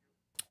you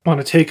want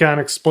to take on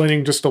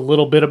explaining just a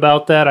little bit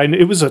about that?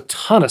 It was a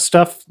ton of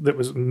stuff that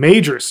was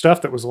major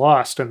stuff that was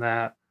lost in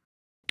that.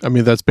 I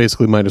mean, that's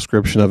basically my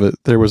description of it.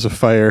 There was a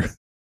fire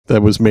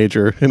that was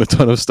major and a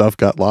ton of stuff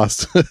got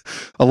lost.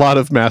 A lot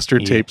of master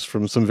tapes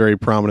from some very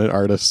prominent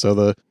artists. So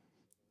the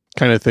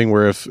kind of thing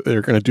where if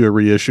they're going to do a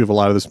reissue of a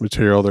lot of this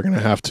material, they're going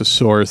to have to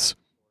source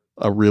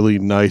a really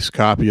nice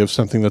copy of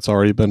something that's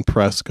already been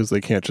pressed because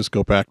they can't just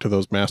go back to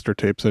those master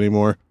tapes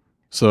anymore.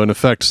 So in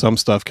effect, some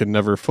stuff can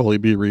never fully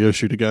be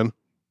reissued again.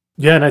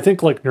 Yeah, and I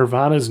think like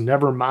Nirvana's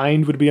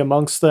Nevermind would be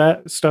amongst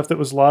that stuff that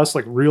was lost,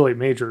 like really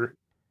major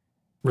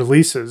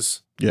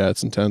releases. Yeah,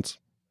 it's intense.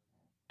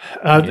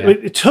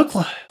 It took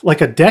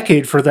like a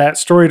decade for that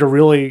story to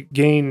really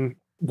gain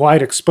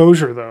wide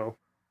exposure, though.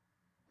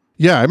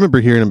 Yeah, I remember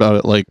hearing about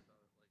it like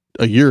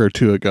a year or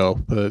two ago,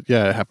 but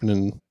yeah, it happened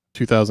in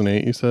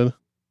 2008, you said?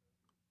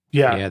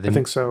 Yeah, I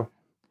think so.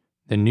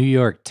 The New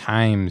York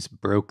Times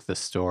broke the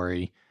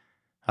story.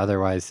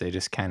 Otherwise, they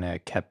just kind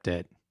of kept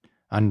it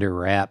under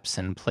wraps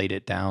and played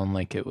it down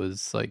like it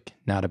was like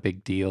not a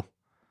big deal.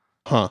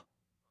 Huh.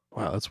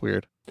 Wow, that's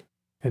weird.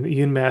 And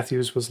Ian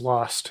Matthews was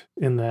lost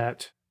in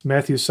that.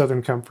 Matthews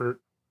Southern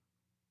Comfort.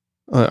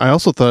 I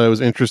also thought it was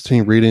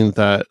interesting reading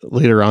that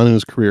later on in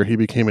his career, he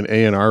became an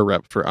A&R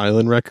rep for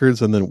Island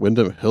Records and then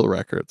Windham Hill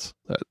Records.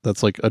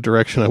 That's like a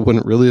direction I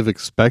wouldn't really have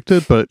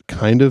expected, but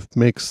kind of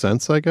makes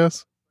sense, I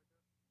guess.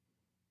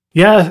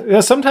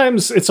 Yeah,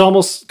 sometimes it's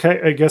almost,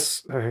 I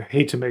guess, I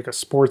hate to make a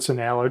sports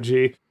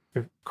analogy.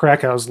 If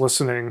Krakow's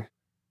listening,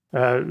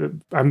 I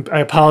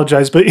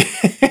apologize, but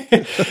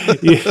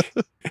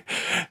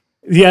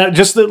yeah,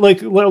 just that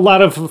like a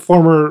lot of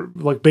former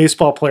like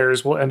baseball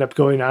players will end up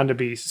going on to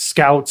be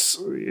scouts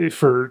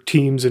for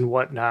teams and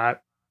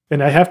whatnot.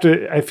 And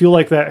I feel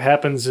like that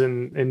happens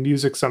in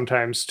music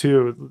sometimes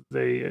too.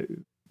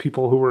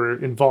 People who were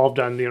involved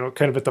on,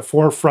 kind of at the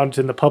forefront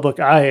in the public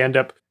eye end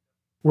up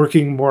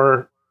working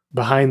more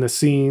behind the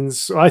scenes.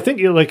 So I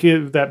think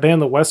that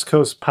band, the West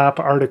Coast Pop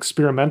Art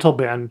Experimental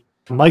Band,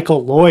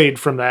 Michael Lloyd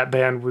from that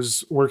band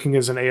was working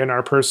as an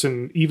A&R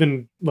person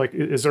even like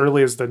as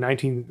early as the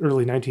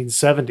early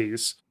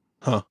 1970s.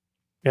 Huh.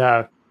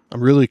 Yeah.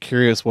 I'm really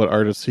curious what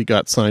artists he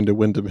got signed to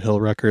Windham Hill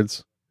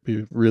Records.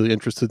 Be really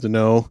interested to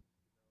know.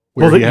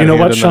 Well, you know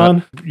what,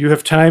 Sean? You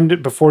have timed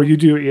it before you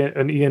do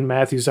an Ian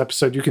Matthews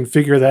episode. You can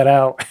figure that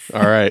out.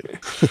 All right.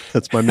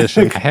 That's my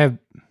mission.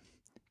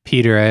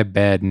 Peter, I have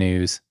bad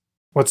news.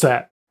 What's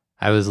that?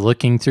 I was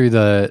looking through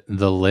the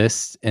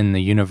list in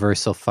the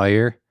Universal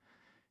Fire.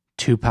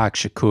 Tupac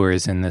Shakur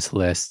is in this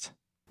list.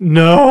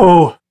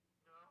 No.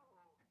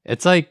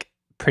 It's like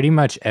pretty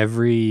much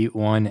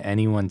everyone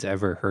anyone's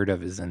ever heard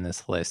of is in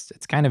this list.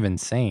 It's kind of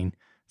insane.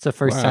 It's the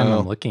first time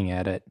I'm looking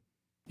at it.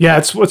 Yeah,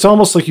 it's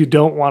almost like you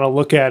don't want to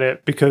look at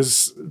it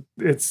because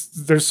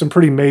there's some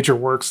pretty major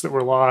works that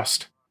were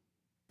lost.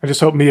 I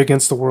just hope Me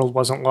Against the World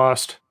wasn't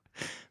lost.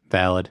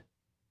 Valid.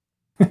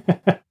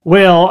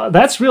 Well,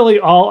 that's really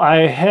all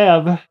I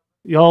have.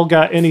 Y'all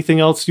got anything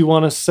else you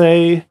want to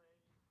say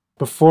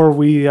before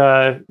we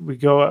go? I'm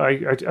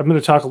going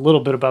to talk a little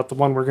bit about the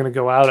one we're going to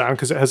go out on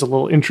because it has a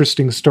little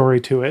interesting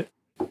story to it.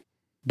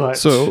 But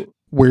so,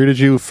 where did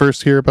you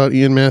first hear about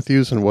Ian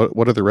Matthews, and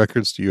what other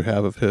records do you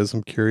have of his?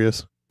 I'm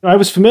curious. I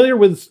was familiar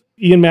with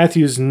Ian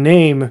Matthews'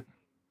 name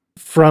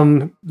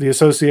from the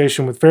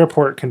association with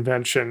Fairport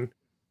Convention.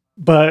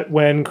 But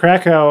when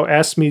Krakow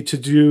asked me to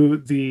do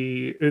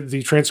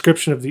the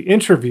transcription of the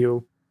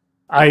interview,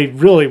 I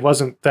really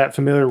wasn't that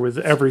familiar with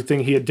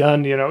everything he had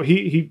done.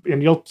 He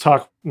and you'll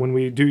talk when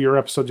we do your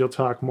episode, you'll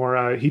talk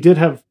more. He did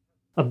have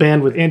a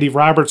band with Andy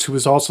Roberts, who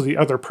was also the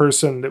other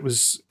person that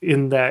was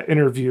in that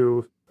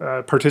interview,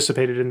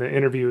 participated in the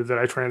interview that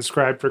I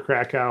transcribed for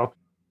Krakow.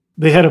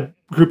 They had a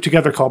group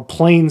together called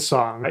Plain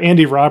Song.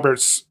 Andy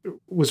Roberts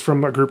was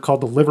from a group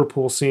called the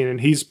Liverpool Scene,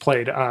 and he's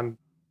played on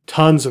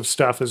tons of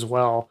stuff as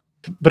well.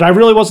 But I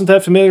really wasn't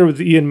that familiar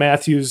with Ian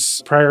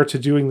Matthews prior to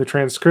doing the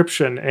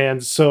transcription.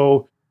 And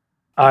so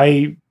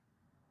I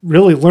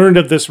really learned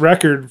of this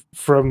record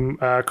from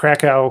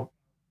Krakow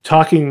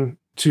talking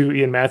to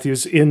Ian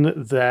Matthews in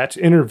that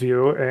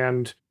interview.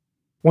 And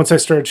once I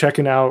checked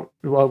out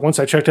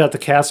the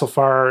Castle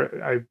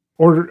Far, I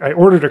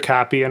ordered a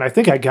copy, and I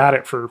think I got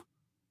it for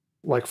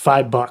like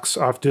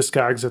 $5 off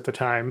Discogs at the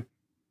time,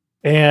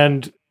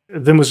 and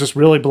then was just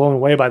really blown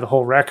away by the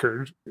whole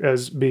record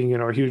as being,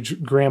 a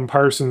huge Graham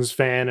Parsons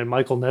fan and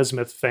Michael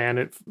Nesmith fan.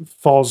 It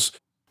falls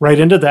right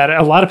into that.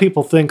 A lot of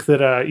people think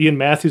that Ian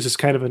Matthews is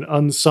kind of an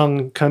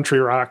unsung country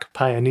rock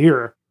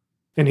pioneer,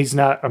 and he's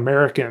not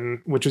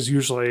American, which is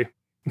usually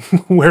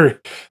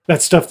where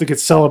that stuff that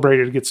gets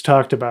celebrated, gets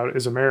talked about,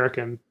 is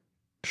American.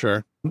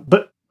 Sure.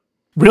 But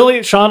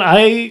really, Sean,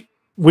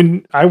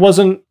 when I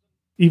wasn't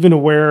even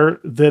aware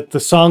that the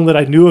song that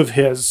I knew of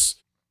his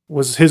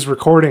was his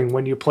recording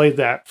when you played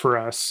that for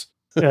us.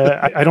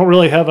 I don't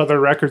really have other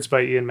records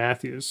by Ian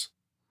Matthews.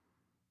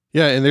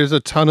 Yeah, and there's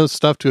a ton of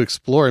stuff to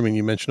explore. I mean,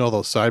 you mentioned all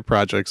those side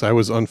projects. I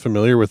was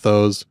unfamiliar with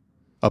those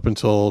up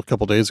until a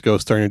couple days ago,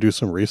 starting to do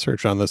some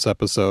research on this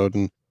episode.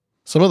 And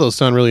some of those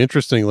sound really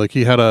interesting. Like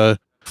he had a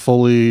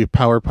fully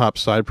power pop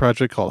side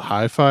project called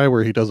Hi-Fi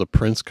where he does a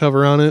Prince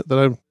cover on it that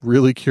I'm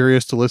really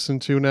curious to listen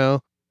to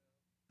now.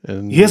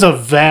 And he has a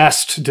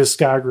vast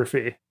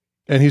discography.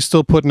 And he's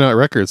still putting out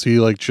records. He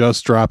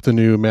just dropped a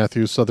new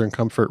Matthews Southern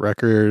Comfort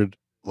record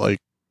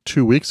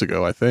 2 weeks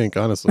ago, I think,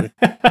 honestly.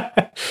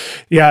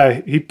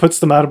 Yeah, he puts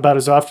them out about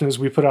as often as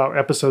we put out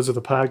episodes of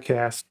the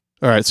podcast.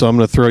 All right, so I'm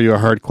going to throw you a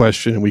hard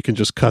question, and we can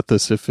just cut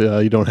this if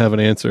you don't have an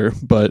answer.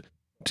 But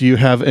do you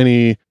have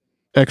any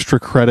extra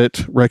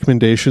credit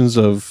recommendations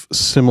of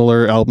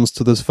similar albums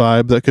to this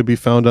vibe that could be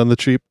found on the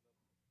cheap?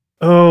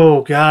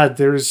 Oh, God,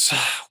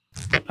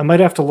 I might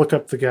have to look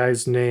up the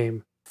guy's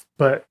name,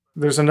 but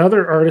there's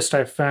another artist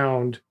I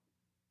found.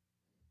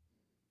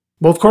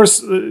 Well, of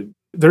course,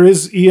 there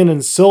is Ian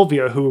and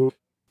Sylvia, who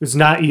is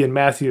not Ian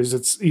Matthews.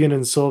 It's Ian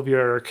and Sylvia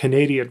are a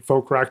Canadian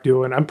folk rock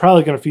duo, and I'm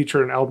probably going to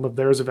feature an album of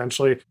theirs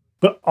eventually.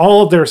 But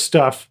all of their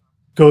stuff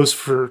goes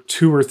for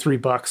 $2 or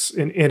 $3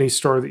 in any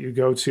store that you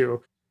go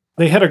to.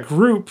 They had a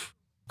group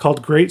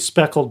called Great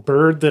Speckled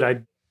Bird that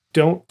I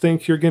don't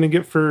think you're going to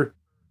get for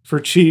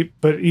cheap,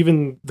 but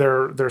even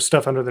their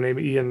stuff under the name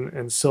Ian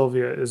and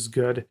Sylvia is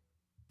good.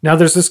 Now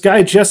there's this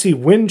guy, Jesse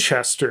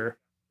Winchester,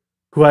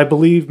 who I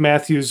believe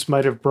Matthews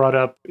might have brought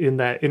up in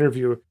that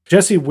interview.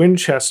 Jesse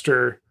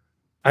Winchester,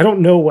 I don't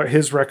know what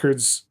his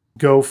records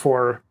go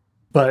for,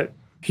 but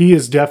he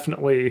is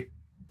definitely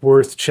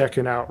worth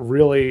checking out.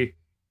 Really,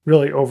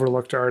 really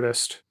overlooked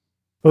artist.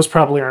 Those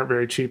probably aren't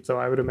very cheap, though,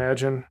 I would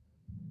imagine.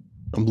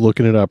 I'm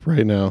looking it up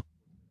right now.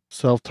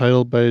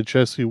 Self-titled by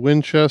Jesse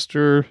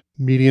Winchester,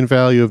 median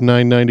value of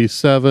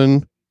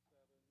 $9.97.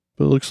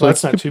 But it looks like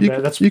that's not too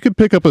bad. You could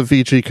pick up a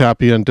VG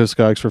copy on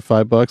Discogs for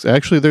 $5.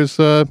 Actually, there's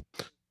a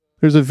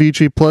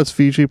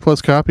VG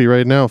Plus copy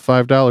right now,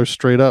 $5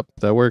 straight up.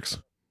 That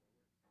works.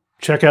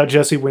 Check out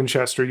Jesse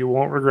Winchester. You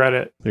won't regret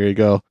it. There you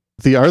go.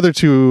 The other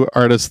two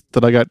artists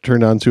that I got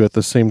turned on to at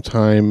the same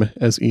time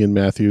as Ian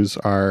Matthews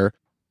are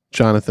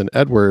Jonathan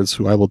Edwards,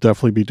 who I will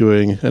definitely be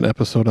doing an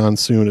episode on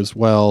soon as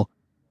well,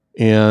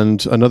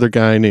 and another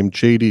guy named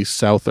J.D.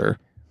 Souther,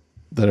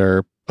 that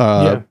are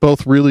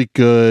both really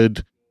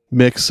good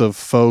mix of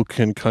folk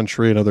and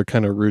country and other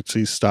kind of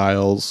rootsy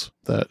styles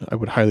that I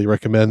would highly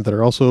recommend, that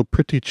are also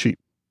pretty cheap.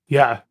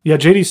 Yeah.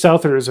 J.D.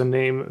 Souther is a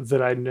name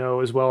that I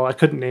know as well. I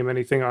couldn't name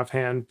anything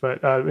offhand,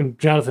 but and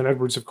Jonathan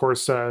Edwards, of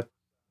course,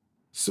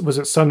 was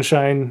it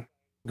Sunshine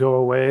Go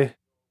Away?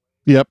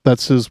 Yep,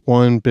 that's his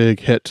one big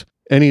hit.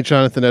 Any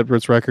Jonathan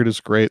Edwards record is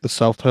great. The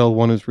self-titled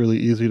one is really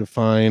easy to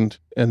find.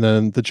 And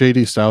then the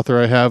J.D. Souther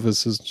I have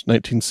is his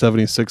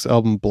 1976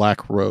 album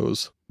Black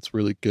Rose. It's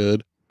really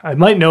good. I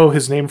might know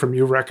his name from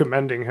you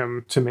recommending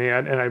him to me,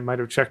 and I might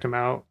have checked him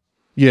out.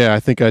 Yeah, I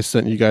think I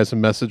sent you guys a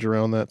message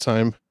around that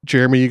time.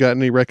 Jeremy, you got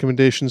any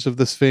recommendations of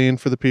this vein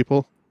for the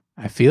people?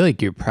 I feel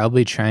like you're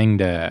probably trying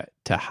to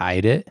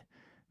hide it,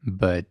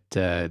 but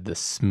the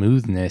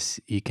smoothness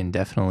you can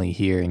definitely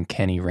hear in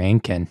Kenny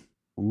Rankin.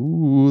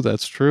 Ooh,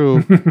 that's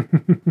true.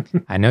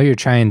 I know you're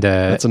trying to...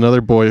 That's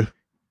another boy.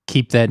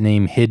 Keep that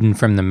name hidden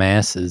from the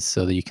masses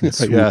so that you can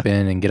swoop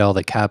in and get all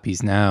the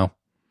copies now.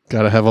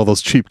 Gotta have all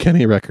those cheap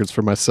Kenny records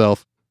for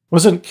myself.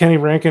 Wasn't Kenny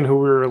Rankin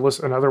who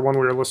another one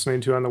we were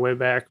listening to on the way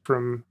back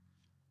from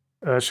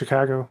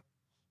Chicago?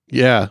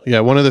 Yeah.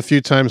 One of the few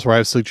times where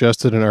I've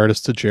suggested an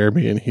artist to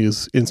Jeremy and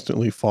he's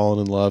instantly fallen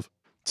in love.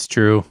 It's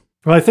true.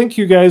 Well, I think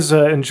you guys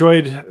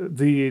enjoyed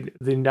the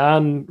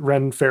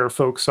non-Ren Fair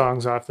folk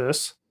songs off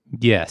this.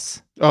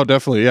 Yes. Oh,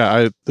 definitely.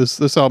 Yeah.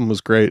 This album was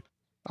great.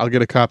 I'll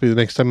get a copy the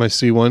next time I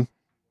see one.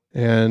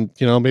 And,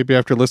 maybe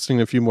after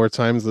listening a few more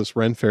times, this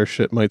Ren Fair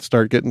shit might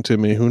start getting to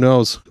me. Who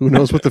knows? Who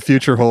knows what the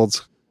future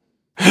holds?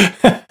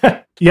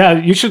 Yeah,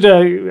 you should.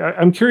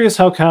 I'm curious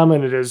how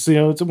common it is.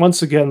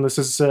 Once again, this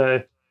is.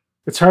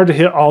 It's hard to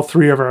hit all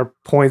three of our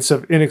points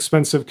of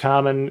inexpensive,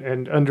 common,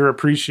 and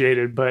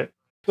underappreciated. But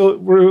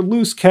we're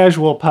loose,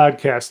 casual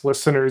podcast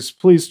listeners.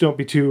 Please don't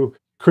be too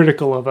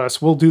critical of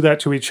us. We'll do that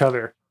to each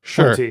other.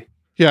 Sure. Plenty.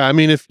 Yeah, I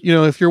mean, if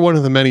you're one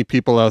of the many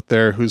people out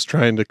there who's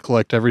trying to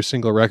collect every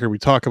single record we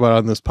talk about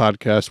on this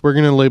podcast, we're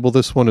going to label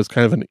this one as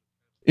kind of an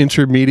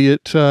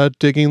intermediate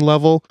digging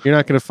level. You're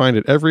not going to find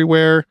it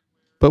everywhere,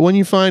 But when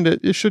you find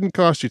it, it shouldn't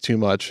cost you too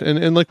much.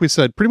 And like we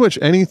said, pretty much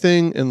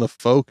anything in the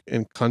folk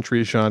and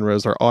country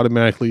genres are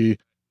automatically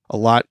a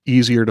lot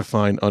easier to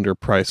find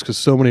underpriced because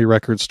so many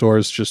record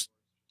stores just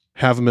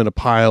have them in a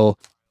pile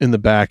in the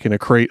back in a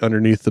crate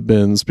underneath the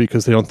bins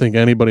because they don't think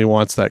anybody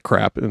wants that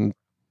crap. And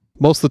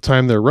most of the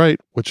time they're right,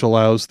 which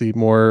allows the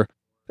more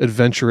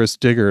adventurous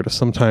digger to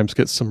sometimes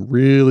get some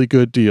really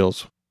good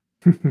deals.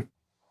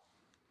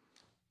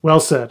 Well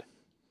said.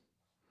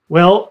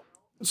 Well,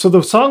 so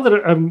the song that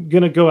I'm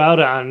going to go out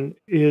on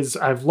is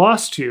I've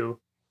Lost You,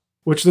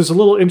 which there's a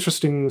little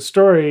interesting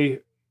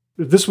story.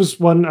 This was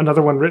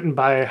another one written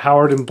by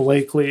Howard and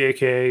Blakely,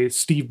 aka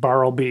Steve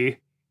Bartleby.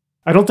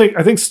 I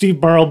think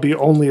Steve Bartleby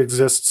only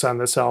exists on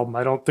this album.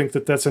 I don't think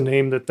that that's a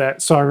name that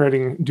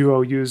songwriting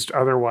duo used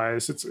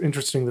otherwise. It's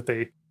interesting that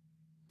they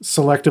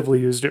selectively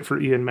used it for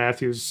Ian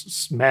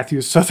Matthews'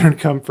 Southern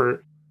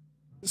Comfort.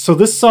 So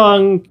this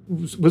song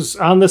was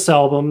on this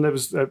album. It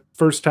was the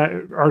first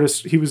time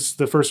artist. He was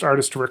the first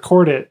artist to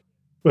record it.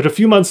 But a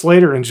few months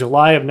later, in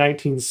July of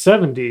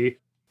 1970,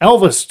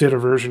 Elvis did a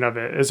version of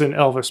it, as in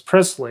Elvis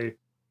Presley.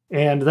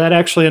 And that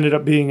actually ended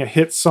up being a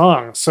hit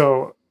song.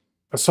 So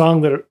a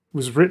song that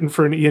was written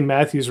for an Ian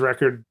Matthews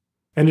record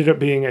ended up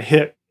being a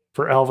hit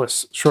for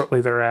Elvis shortly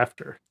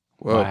thereafter.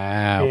 Whoa.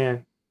 Wow.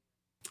 And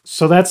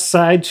so that's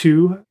side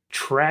 2,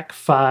 track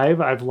 5,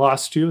 I've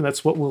Lost You, and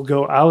that's what we'll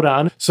go out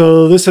on.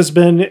 So this has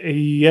been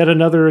yet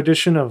another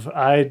edition of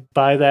I'd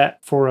Buy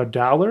That for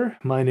 $1.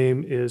 My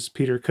name is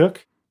Peter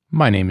Cook.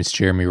 My name is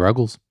Jeremy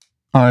Ruggles.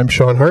 I'm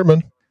Sean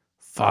Hartman.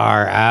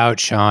 Far out,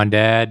 Sean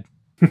Dad.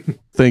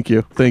 Thank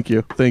you. Thank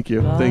you. Thank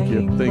you. Thank you. Thank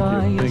you. Thank you.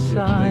 Thank you.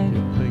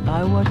 Thank you.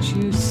 I watch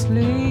you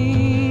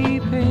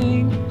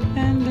sleeping,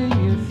 and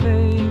in your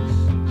face,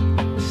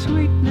 the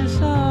sweetness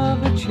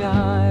of a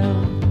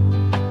child.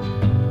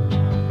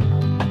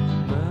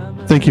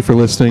 Thank you for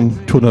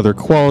listening to another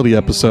quality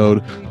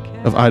episode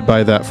of I'd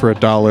Buy That for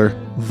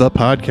 $1, the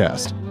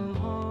podcast.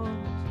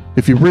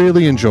 If you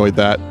really enjoyed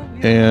that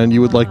and you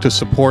would like to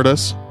support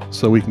us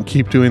so we can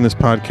keep doing this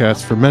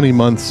podcast for many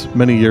months,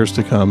 many years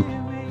to come,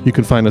 you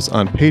can find us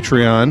on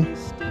Patreon.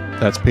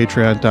 That's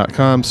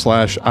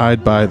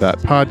patreon.com/I'd Buy That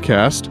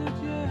podcast.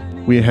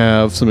 We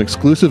have some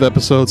exclusive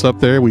episodes up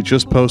there. We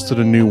just posted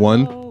a new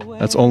one.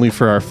 That's only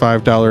for our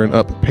 $5 and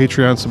up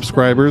Patreon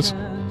subscribers.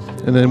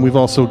 And then we've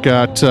also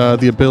got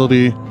the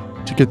ability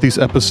to get these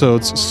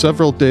episodes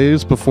several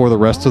days before the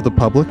rest of the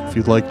public, if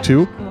you'd like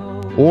to.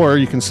 Or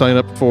you can sign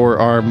up for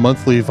our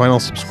monthly vinyl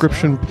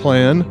subscription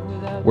plan,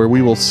 where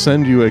we will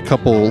send you a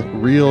couple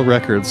real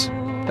records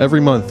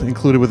every month,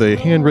 included with a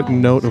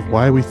handwritten note of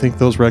why we think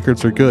those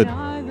records are good.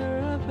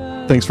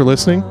 Thanks for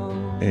listening,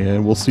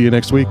 and we'll see you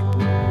next week.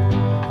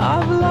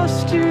 I've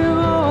lost you,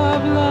 oh,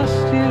 I've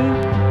lost you.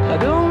 I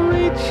don't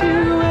reach you.